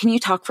 So can you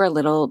talk for a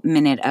little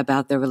minute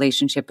about the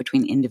relationship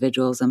between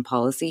individuals and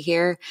policy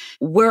here?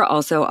 We're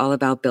also all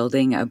about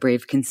building a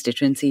brave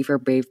constituency for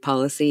brave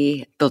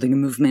policy, building a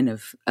movement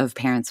of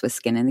parents with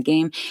skin in the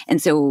game.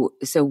 And so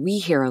we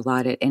hear a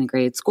lot at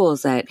integrated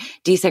schools that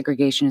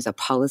desegregation is a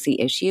policy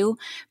issue,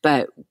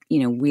 but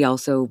we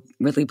also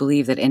really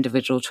believe that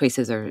individual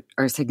choices are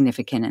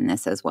significant in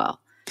this as well.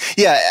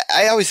 Yeah,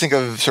 I always think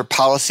of sort of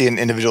policy and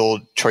individual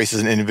choices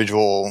and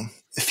individual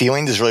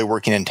feelings as really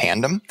working in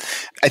tandem.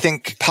 I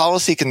think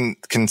policy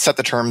can set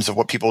the terms of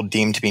what people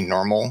deem to be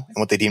normal and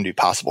what they deem to be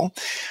possible.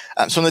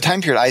 So in the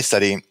time period I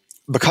study,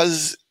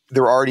 because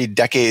there were already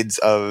decades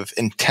of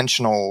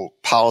intentional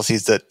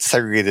policies that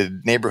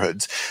segregated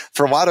neighborhoods,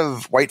 for a lot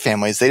of white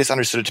families, they just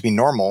understood it to be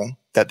normal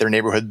that their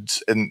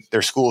neighborhoods and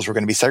their schools were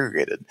going to be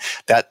segregated.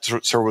 That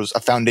sort of was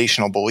a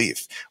foundational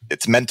belief.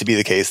 It's meant to be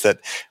the case that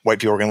white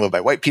people are going to live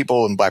by white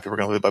people and black people are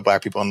going to live by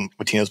black people and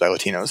Latinos by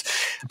Latinos.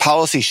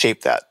 Policy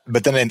shaped that.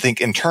 But then I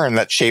think in turn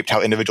that shaped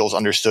how individuals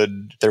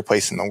understood their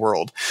place in the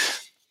world.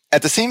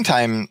 At the same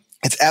time,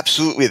 it's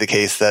absolutely the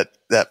case that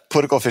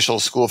political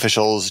officials, school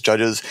officials,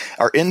 judges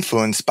are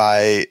influenced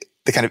by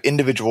the kind of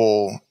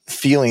individual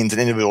feelings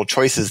and individual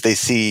choices they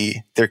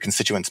see their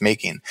constituents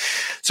making.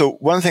 So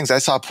one of the things I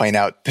saw playing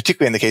out,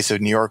 particularly in the case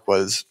of New York,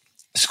 was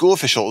school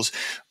officials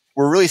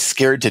were really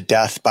scared to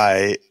death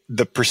by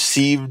the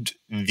perceived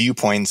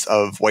viewpoints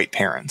of white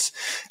parents.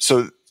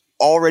 So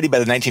already by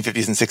the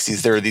 1950s and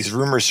 60s, there are these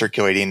rumors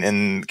circulating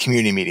in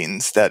community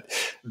meetings that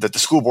the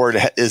school board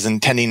is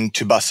intending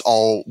to bus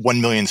all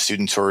 1 million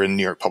students who are in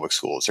New York public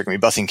schools. They're going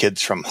to be busing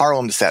kids from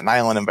Harlem to Staten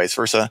Island and vice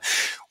versa.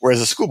 Whereas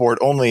the school board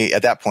only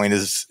at that point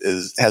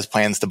has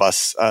plans to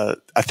bus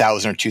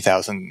 1,000 or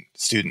 2,000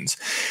 students.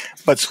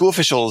 But school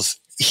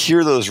officials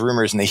hear those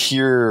rumors and they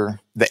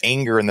hear the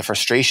anger and the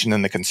frustration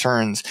and the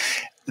concerns.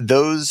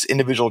 Those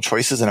individual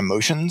choices and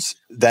emotions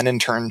then in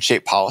turn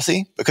shape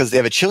policy because they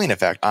have a chilling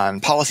effect on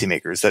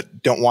policymakers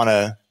that don't want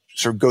to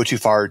sort of go too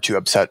far to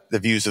upset the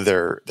views of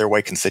their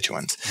white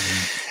constituents.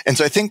 Mm-hmm. And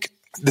so I think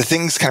the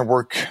things kind of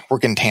work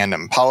in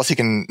tandem. Policy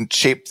can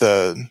shape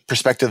the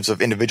perspectives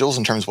of individuals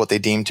in terms of what they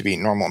deem to be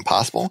normal and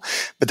possible.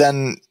 But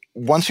then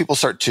once people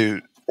start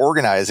to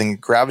organize and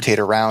gravitate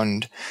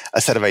around a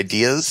set of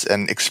ideas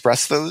and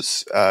express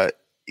those,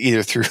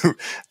 either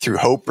through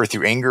hope or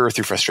through anger or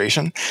through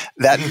frustration,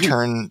 that in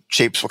turn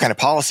shapes what kind of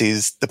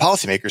policies the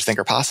policymakers think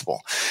are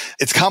possible.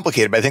 It's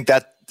complicated, but I think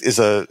that is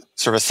a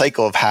sort of a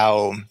cycle of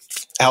how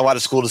a lot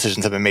of school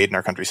decisions have been made in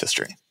our country's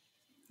history.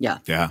 Yeah.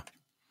 Yeah.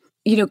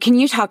 Can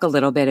you talk a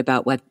little bit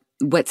about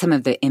what some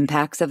of the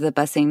impacts of the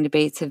busing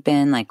debates have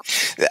been? Like,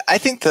 I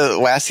think the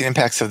lasting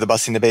impacts of the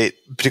busing debate,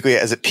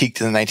 particularly as it peaked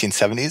in the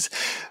 1970s,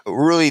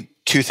 were really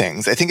two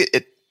things. I think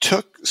it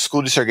took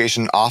school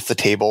desegregation off the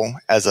table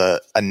as a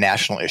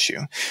national issue.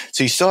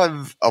 So you still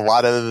have a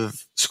lot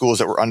of schools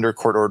that were under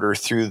court order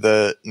through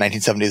the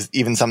 1970s,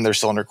 even some that are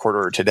still under court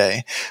order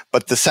today.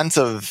 But the sense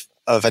of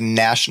a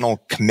national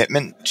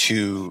commitment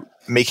to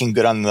making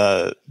good on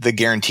the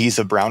guarantees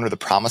of Brown or the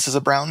promises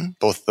of Brown,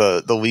 both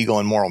the legal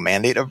and moral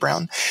mandate of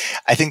Brown.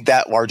 I think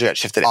that largely got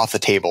shifted off the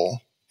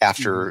table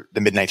after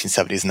the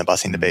mid-1970s in the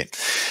busing debate.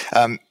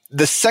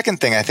 The second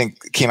thing I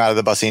think came out of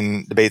the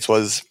busing debates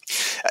was,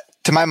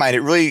 to my mind,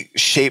 it really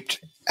shaped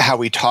how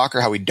we talk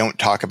or how we don't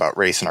talk about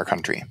race in our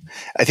country.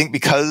 I think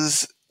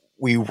because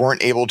we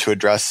weren't able to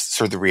address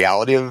sort of the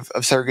reality of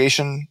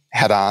segregation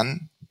head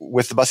on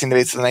with the busing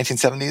debates of the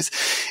 1970s,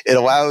 it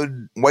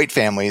allowed white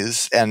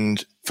families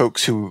and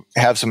folks who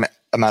have some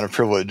amount of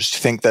privilege to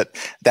think that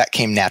that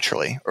came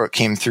naturally, or it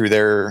came through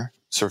their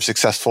sort of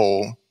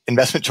successful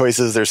investment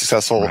choices. They're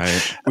successful.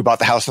 Right. We bought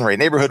the house in the right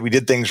neighborhood. We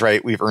did things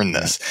right. We've earned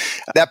this.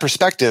 That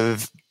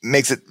perspective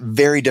makes it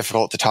very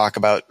difficult to talk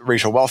about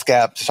racial wealth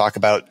gap, to talk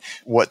about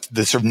what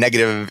the sort of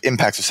negative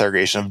impacts of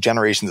segregation, of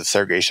generations of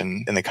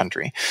segregation in the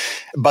country.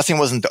 Busing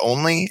wasn't the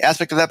only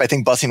aspect of that, but I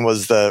think busing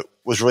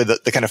was really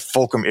the kind of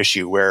fulcrum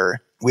issue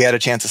where we had a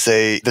chance to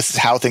say, this is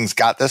how things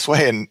got this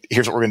way, and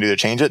here's what we're going to do to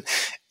change it.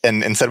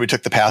 And instead we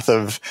took the path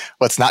of,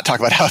 let's not talk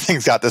about how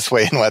things got this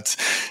way, and let's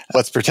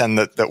pretend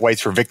that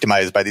whites were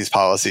victimized by these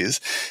policies,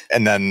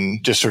 and then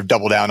just sort of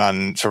double down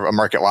on sort of a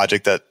market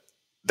logic that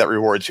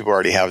rewards people who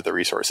already have the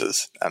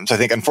resources. So I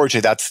think,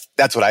 unfortunately,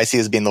 that's what I see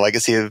as being the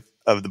legacy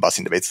of the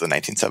busing debates of the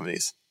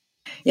 1970s.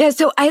 Yeah,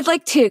 so I'd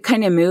like to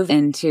kind of move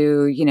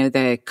into,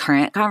 the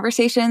current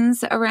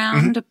conversations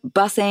around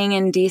busing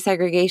and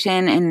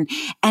desegregation.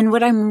 And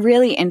what I'm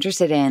really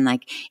interested in,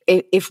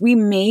 if we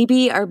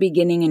maybe are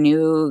beginning a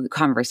new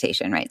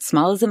conversation, right?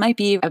 Small as it might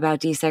be, about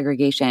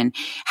desegregation,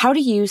 how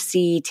do you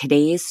see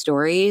today's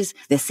stories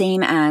the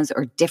same as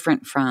or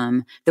different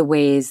from the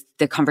ways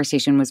the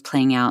conversation was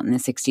playing out in the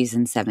 60s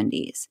and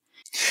 70s?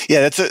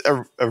 Yeah, that's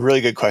a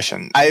really good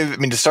question. I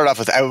mean, to start off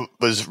with, I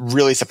was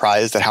really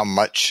surprised at how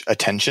much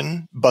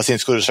attention busing and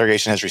school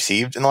desegregation has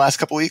received in the last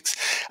couple of weeks.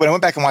 When I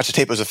went back and watched the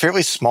tape, it was a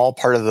fairly small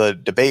part of the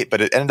debate, but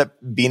it ended up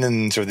being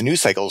in sort of the news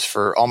cycles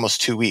for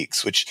almost 2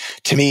 weeks, which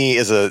to me,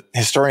 as a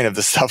historian of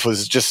this stuff,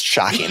 was just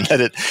shocking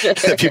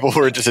that people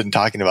were interested in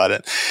talking about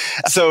it.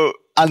 So,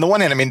 on the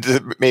one hand, I mean,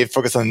 may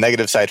focus on the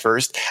negative side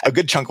first. A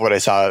good chunk of what I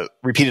saw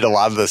repeated a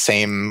lot of the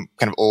same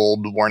kind of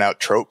old, worn-out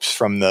tropes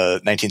from the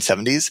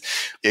 1970s,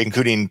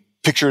 including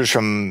pictures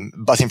from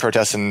busing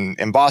protests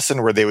in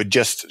Boston, where they would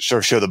just sort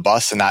of show the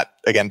bus and not,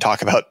 again,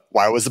 talk about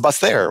why was the bus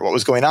there, what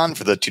was going on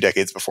for the 2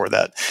 decades before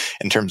that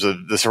in terms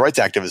of the civil rights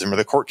activism or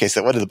the court case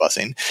that led to the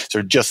busing.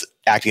 So just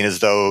acting as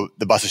though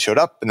the buses showed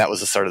up and that was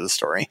the start of the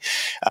story.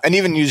 And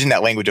even using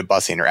that language of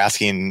busing or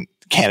asking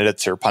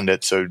candidates or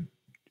pundits, so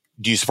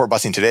do you support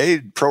busing today,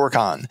 pro or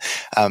con?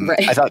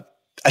 Right. I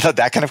thought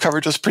that kind of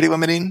coverage was pretty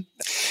limiting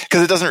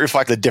because it doesn't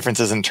reflect the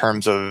differences in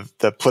terms of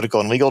the political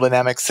and legal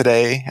dynamics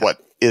today, what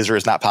is or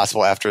is not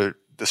possible after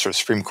the sort of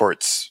Supreme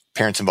Court's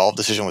parents involved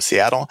decision with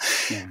Seattle,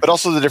 but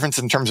also the difference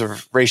in terms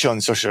of racial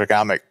and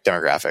socioeconomic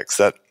demographics,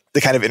 that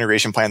the kind of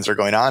integration plans that are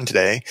going on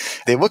today,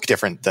 they look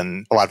different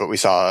than a lot of what we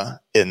saw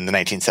in the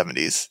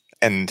 1970s.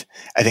 And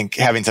I think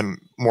having some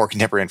more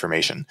contemporary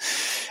information.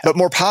 But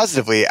more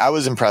positively, I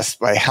was impressed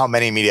by how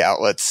many media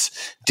outlets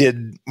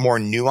did more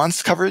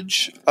nuanced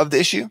coverage of the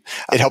issue.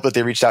 It helped that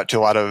they reached out to a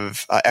lot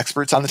of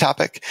experts on the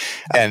topic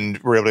and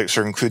were able to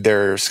sort of include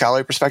their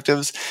scholarly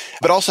perspectives.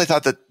 But also I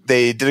thought that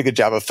they did a good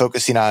job of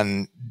focusing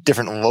on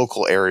different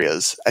local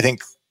areas. I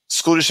think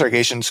school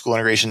desegregation, school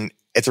integration,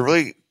 it's a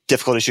really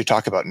difficult issue to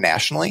talk about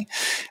nationally.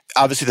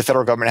 Obviously, the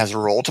federal government has a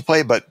role to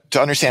play, but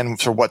to understand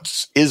sort of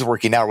what is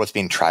working now or what's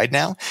being tried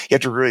now, you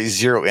have to really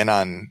zero in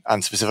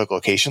on specific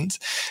locations.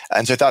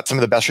 And so I thought some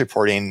of the best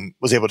reporting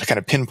was able to kind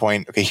of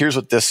pinpoint, okay, here's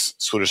what this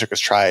school district has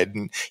tried,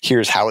 and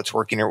here's how it's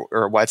working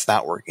or why it's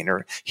not working,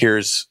 or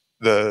here's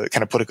the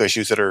kind of political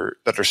issues that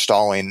are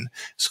stalling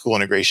school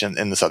integration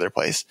in this other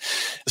place.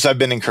 So I've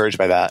been encouraged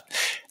by that.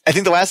 I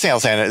think the last thing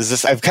I'll say on it is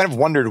this: I've kind of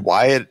wondered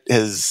why it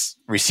has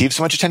received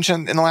so much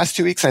attention in the last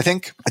 2 weeks. And I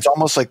think it's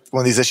almost like one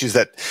of these issues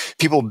that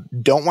people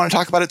don't want to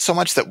talk about it so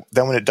much that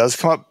then when it does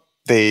come up,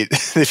 they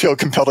feel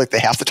compelled like they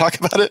have to talk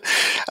about it.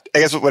 I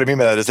guess what I mean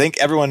by that is I think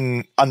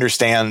everyone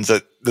understands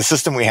that the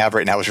system we have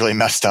right now is really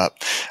messed up.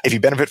 If you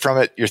benefit from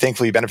it, you're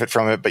thankful you benefit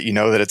from it, but you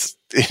know that it's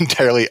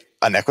entirely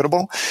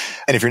unequitable.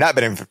 And if you're not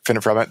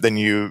benefiting from it, then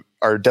you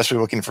are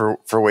desperately looking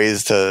for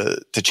ways to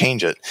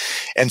change it.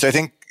 And so I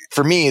think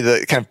for me,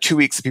 the kind of 2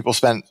 weeks that people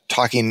spent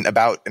talking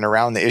about and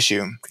around the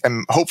issue,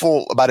 I'm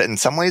hopeful about it in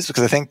some ways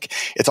because I think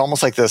it's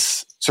almost like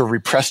this sort of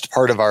repressed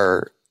part of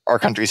our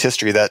country's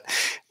history that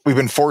we've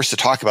been forced to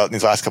talk about in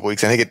these last couple of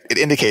weeks. I think it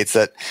indicates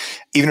that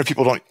even if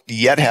people don't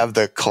yet have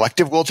the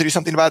collective will to do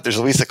something about it, there's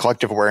at least a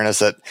collective awareness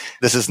that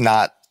this is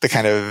not the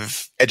kind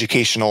of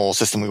educational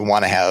system we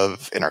want to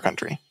have in our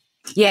country.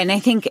 Yeah. And I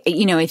think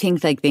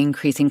like the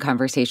increasing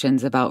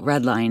conversations about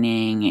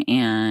redlining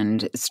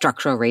and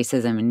structural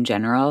racism in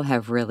general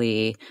have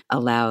really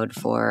allowed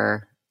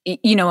for, a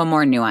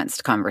more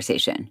nuanced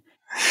conversation.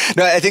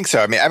 No, I think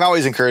so. I mean, I'm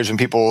always encouraged when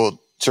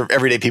people, sort of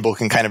everyday people,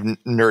 can kind of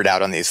nerd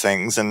out on these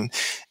things and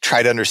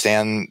try to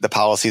understand the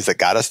policies that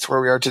got us to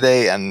where we are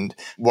today and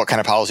what kind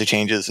of policy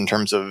changes in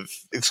terms of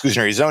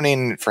exclusionary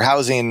zoning for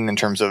housing, in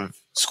terms of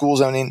school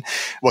zoning,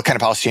 what kind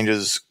of policy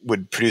changes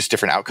would produce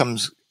different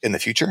outcomes in the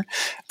future,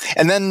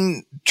 and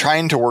then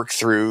trying to work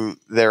through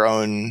their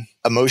own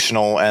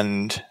emotional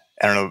and,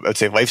 I don't know, I'd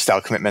say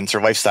lifestyle commitments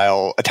or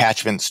lifestyle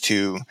attachments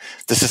to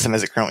the system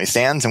as it currently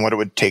stands and what it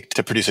would take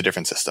to produce a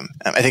different system.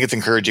 I think it's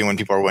encouraging when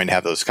people are willing to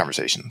have those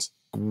conversations.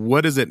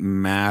 What does it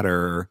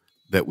matter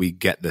that we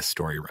get this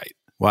story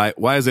right?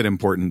 Why is it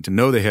important to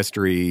know the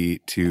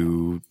history,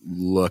 to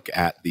look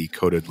at the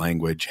coded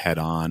language head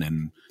on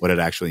and what it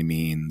actually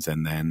means?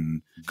 And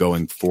then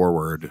going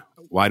forward,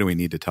 why do we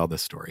need to tell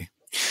this story?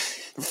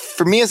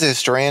 For me as a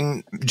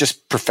historian,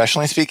 just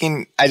professionally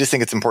speaking, I just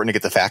think it's important to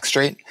get the facts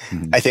straight.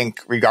 Mm-hmm. I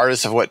think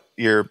regardless of what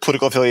your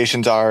political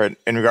affiliations are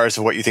and regardless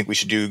of what you think we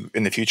should do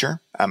in the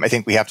future, I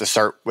think we have to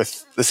start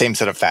with the same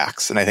set of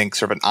facts. And I think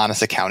sort of an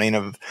honest accounting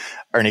of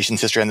our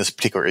nation's history on this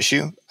particular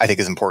issue, I think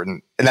is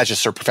important. And that's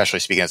just sort of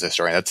professionally speaking as a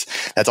historian.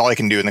 That's all I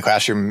can do in the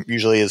classroom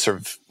usually is sort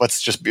of,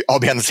 let's just all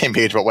be on the same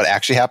page about what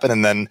actually happened.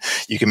 And then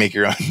you can make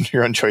your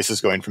own choices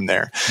going from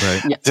there.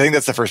 Right. Yeah. So I think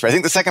that's the first part. I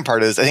think the second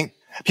part is, I think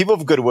people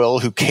of goodwill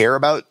who care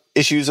about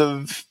issues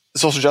of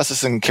social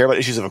justice and care about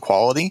issues of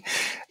equality,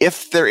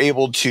 if they're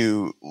able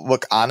to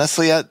look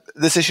honestly at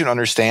this issue and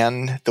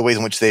understand the ways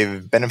in which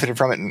they've benefited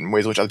from it and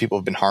ways in which other people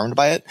have been harmed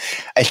by it,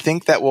 I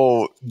think that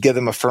will give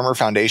them a firmer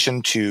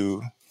foundation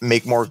to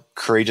make more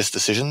courageous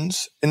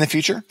decisions in the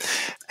future.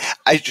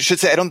 I should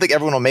say, I don't think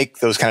everyone will make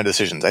those kind of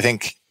decisions. I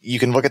think you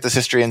can look at this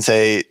history and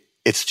say,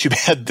 it's too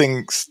bad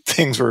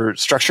things were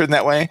structured in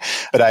that way,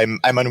 but I'm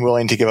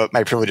unwilling to give up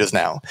my privileges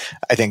now.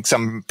 I think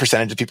some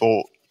percentage of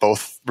people,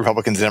 both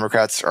Republicans and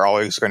Democrats, are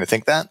always going to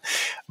think that.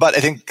 But I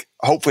think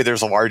hopefully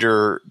there's a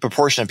larger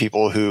proportion of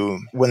people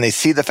who, when they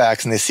see the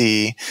facts and they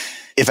see,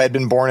 if I'd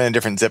been born in a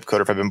different zip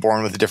code, or if I've been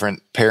born with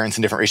different parents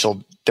and different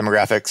racial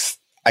demographics,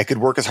 I could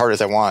work as hard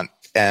as I want.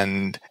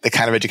 And the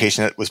kind of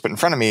education that was put in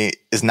front of me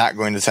is not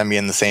going to send me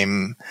in the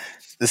same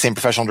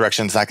professional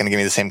direction. It's not going to give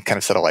me the same kind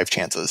of set of life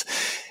chances.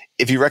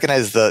 If you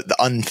recognize the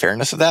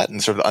unfairness of that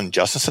and sort of the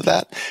unjustice of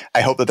that,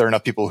 I hope that there are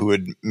enough people who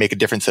would make a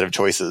different set of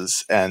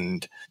choices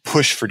and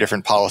push for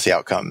different policy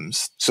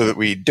outcomes so that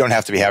we don't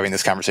have to be having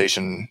this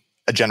conversation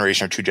a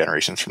generation or two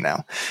generations from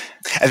now.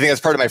 I think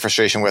that's part of my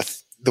frustration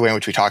with the way in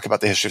which we talk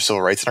about the history of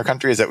civil rights in our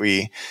country, is that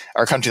we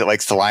are a country that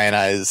likes to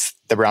lionize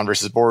the Brown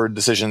versus Board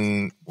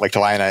decision, like to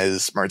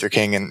lionize Martin Luther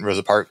King and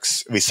Rosa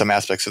Parks, at least some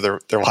aspects of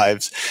their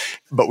lives.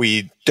 But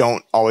we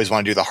don't always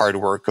want to do the hard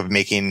work of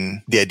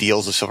making the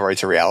ideals of civil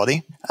rights a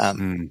reality.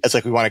 It's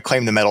like we want to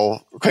claim the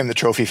medal, claim the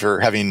trophy for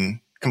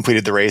having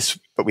completed the race,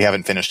 but we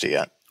haven't finished it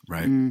yet.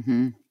 Right.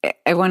 Mm-hmm.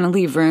 I want to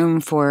leave room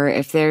for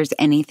if there's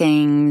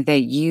anything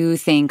that you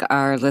think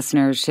our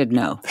listeners should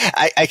know.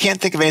 I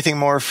can't think of anything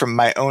more from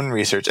my own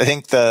research. I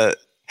think so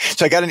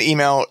I got an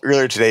email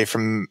earlier today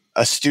from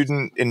a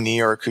student in New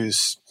York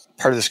who's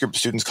part of this group of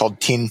students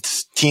called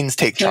Teens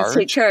Take Charge. Teens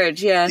Take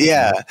Charge, yeah.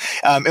 Yeah.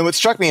 And what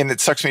struck me, and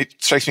it strikes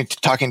me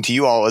talking to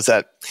you all, is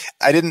that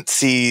I didn't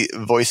see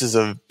voices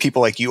of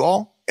people like you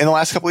all in the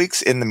last couple of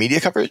weeks in the media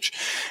coverage.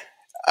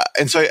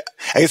 And so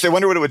I guess I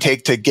wonder what it would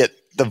take to get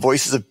the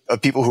voices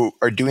of people who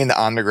are doing the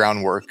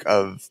on-the-ground work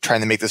of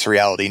trying to make this a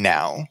reality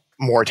now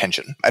more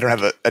attention. I don't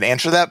have an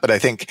answer to that, but I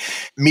think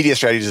media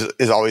strategy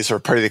is always sort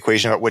of part of the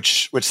equation about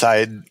which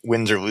side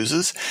wins or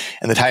loses.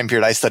 In the time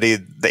period I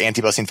studied, the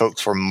anti-busing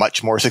folks were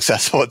much more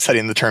successful at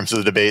setting the terms of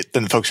the debate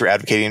than the folks who were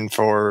advocating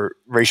for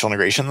racial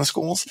integration in the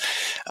schools.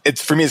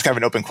 For me, it's kind of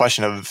an open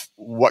question of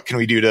what can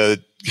we do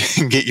to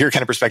get your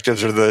kind of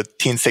perspectives or the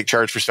Teens Take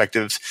Charge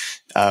perspectives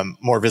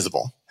more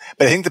visible.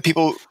 But I think the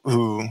people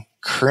who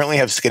currently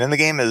have skin in the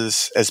game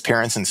as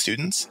parents and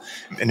students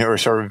and who are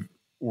sort of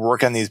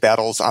work on these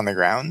battles on the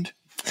ground,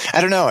 I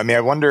don't know. I mean,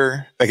 I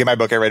wonder, like in my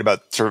book, I write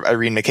about sort of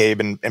Irene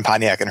McCabe in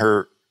Pontiac and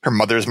her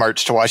mother's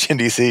march to Washington,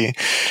 D.C.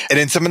 And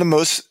in some of the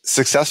most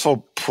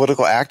successful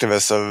political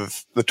activists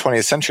of the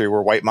 20th century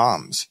were white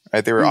moms,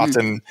 right? They were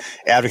often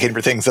advocating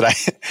for things that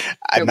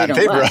I'm not in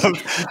favor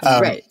of.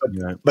 Right.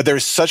 But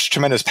there's such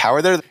tremendous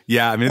power there.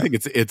 Yeah. I mean, I think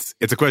it's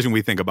a question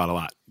we think about a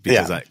lot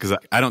because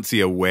I don't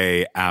see a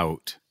way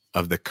out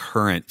of the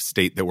current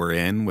state that we're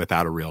in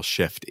without a real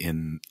shift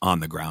in on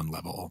the ground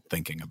level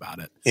thinking about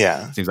it.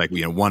 Yeah. It seems like,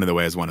 one of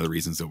the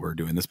reasons that we're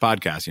doing this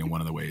podcast,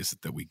 one of the ways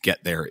that we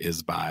get there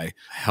is by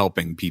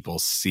helping people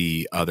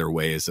see other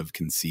ways of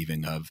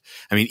conceiving of,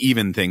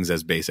 even things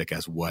as basic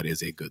as what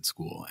is a good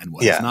school and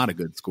what is not a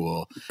good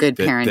school. Good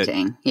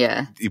parenting.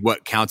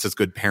 What counts as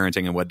good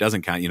parenting and what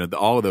doesn't count,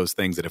 all of those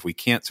things that if we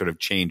can't sort of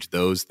change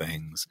those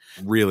things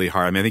really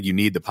hard, I think you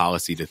need the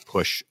policy to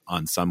push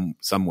on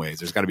some ways.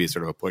 There's got to be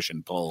sort of a push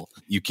and pull.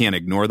 You can't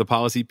ignore the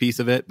policy piece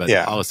of it, but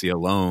the policy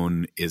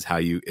alone is how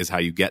you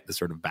get the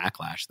sort of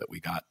backlash that we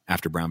got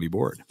after Brown v.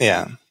 Board.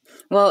 Yeah.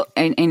 Well,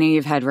 I know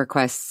you've had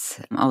requests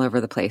all over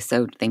the place,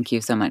 so thank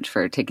you so much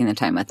for taking the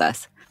time with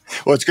us.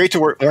 Well, it's great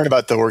to learn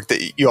about the work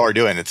that you all are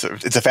doing. It's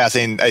a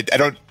fascinating.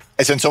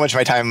 I spend so much of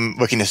my time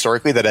looking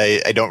historically that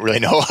I don't really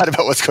know a lot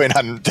about what's going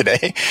on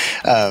today.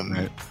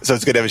 Right. So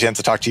it's good to have a chance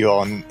to talk to you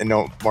all and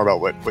know more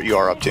about what you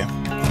are up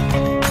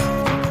to.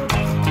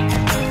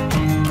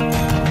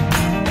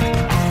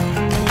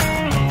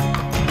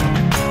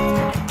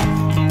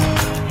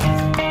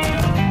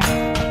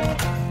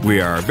 We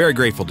are very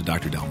grateful to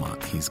Dr.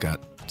 Delmont. He's got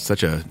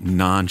such a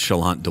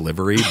nonchalant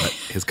delivery, but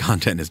his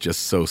content is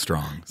just so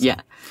strong. So.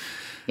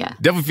 Yeah.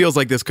 Definitely feels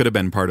like this could have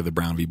been part of the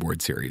Brown v.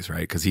 Board series,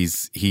 right? Because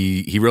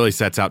he really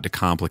sets out to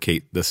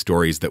complicate the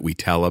stories that we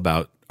tell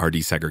about our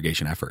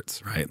desegregation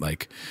efforts, right?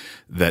 Like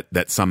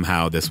that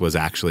somehow this was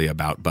actually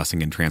about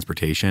busing and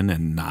transportation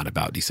and not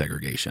about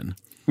desegregation.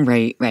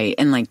 Right.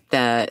 And like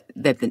that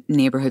the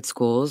neighborhood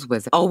schools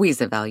was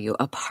always a value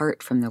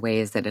apart from the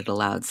ways that it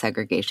allowed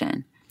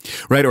segregation.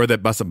 Right, or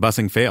that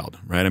busing failed,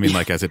 right? I mean,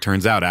 like, as it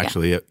turns out,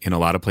 actually, in a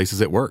lot of places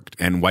it worked.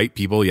 And white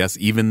people, yes,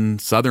 even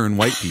Southern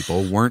white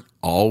people weren't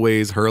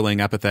always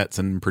hurling epithets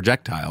and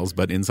projectiles,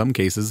 but in some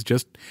cases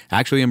just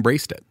actually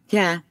embraced it.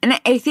 Yeah.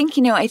 And I think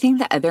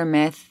the other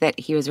myth that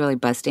he was really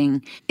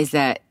busting is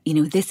that,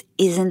 this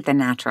isn't the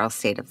natural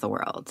state of the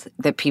world,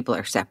 that people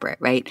are separate,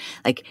 right?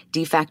 Like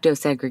de facto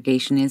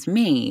segregation is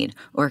made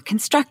or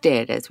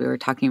constructed, as we were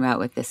talking about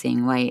with the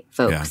Seeing White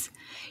folks. Yeah.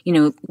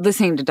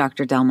 Listening to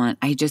Dr. Delmont,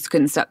 I just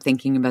couldn't stop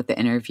thinking about the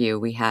interview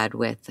we had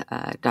with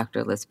Dr.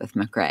 Elizabeth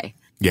McRae.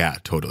 Yeah,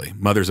 totally.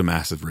 Mothers of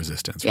Massive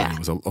Resistance. Right? Yeah. It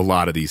was a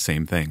lot of these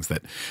same things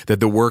that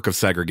the work of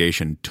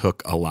segregation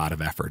took a lot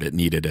of effort. It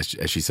needed,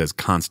 as she says,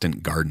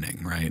 constant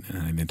gardening, right? And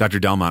I mean, Dr.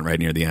 Delmont, right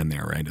near the end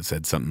there, right, it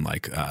said something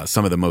like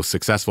some of the most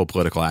successful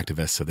political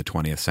activists of the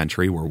 20th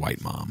century were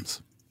white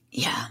moms.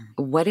 Yeah.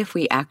 What if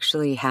we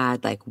actually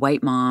had like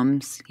white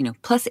moms,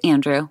 plus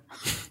Andrew?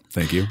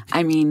 Thank you.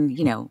 I mean,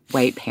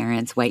 white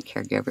parents, white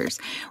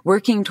caregivers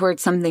working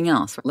towards something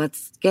else.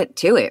 Let's get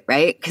to it,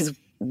 right? Because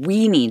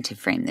we need to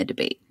frame the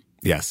debate.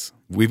 Yes.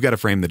 We've got to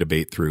frame the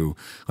debate through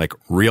like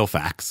real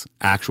facts,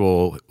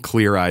 actual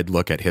clear-eyed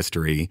look at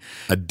history,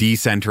 a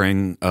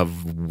decentering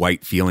of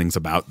white feelings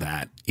about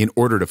that in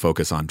order to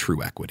focus on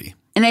true equity.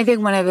 And I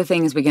think one of the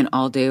things we can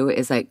all do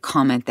is like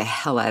comment the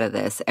hell out of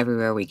this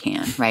everywhere we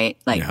can, right?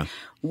 Like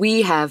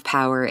we have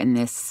power in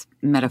this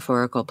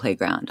metaphorical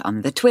playground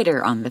on the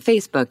Twitter, on the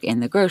Facebook, in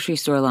the grocery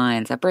store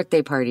lines, at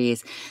birthday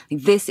parties.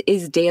 This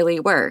is daily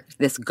work,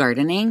 this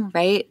gardening,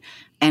 right?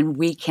 And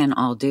we can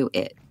all do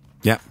it.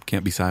 Yeah,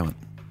 can't be silent.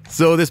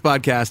 So this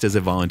podcast is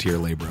a volunteer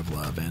labor of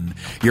love, and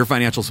your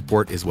financial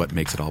support is what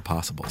makes it all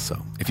possible.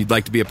 So if you'd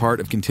like to be a part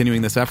of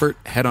continuing this effort,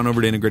 head on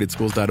over to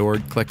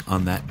integratedschools.org, click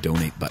on that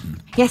donate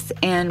button. Yes,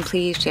 and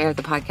please share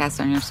the podcast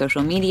on your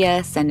social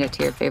media, send it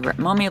to your favorite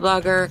mommy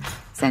blogger,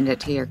 send it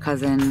to your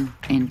cousin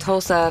in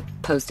Tulsa,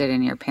 post it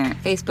in your parent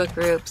Facebook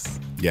groups.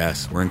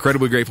 Yes, we're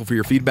incredibly grateful for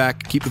your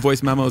feedback. Keep the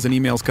voice memos and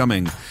emails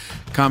coming.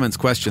 Comments,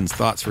 questions,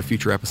 thoughts for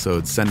future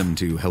episodes, send them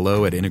to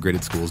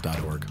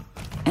hello@integratedschools.org.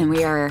 And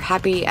we are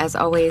happy, as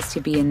always, to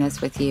be in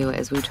this with you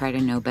as we try to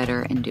know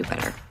better and do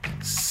better.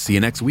 See you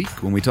next week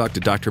when we talk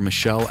to Dr.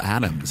 Michelle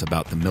Adams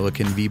about the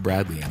Milliken v.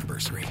 Bradley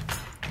anniversary.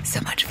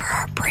 So much for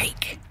our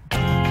break.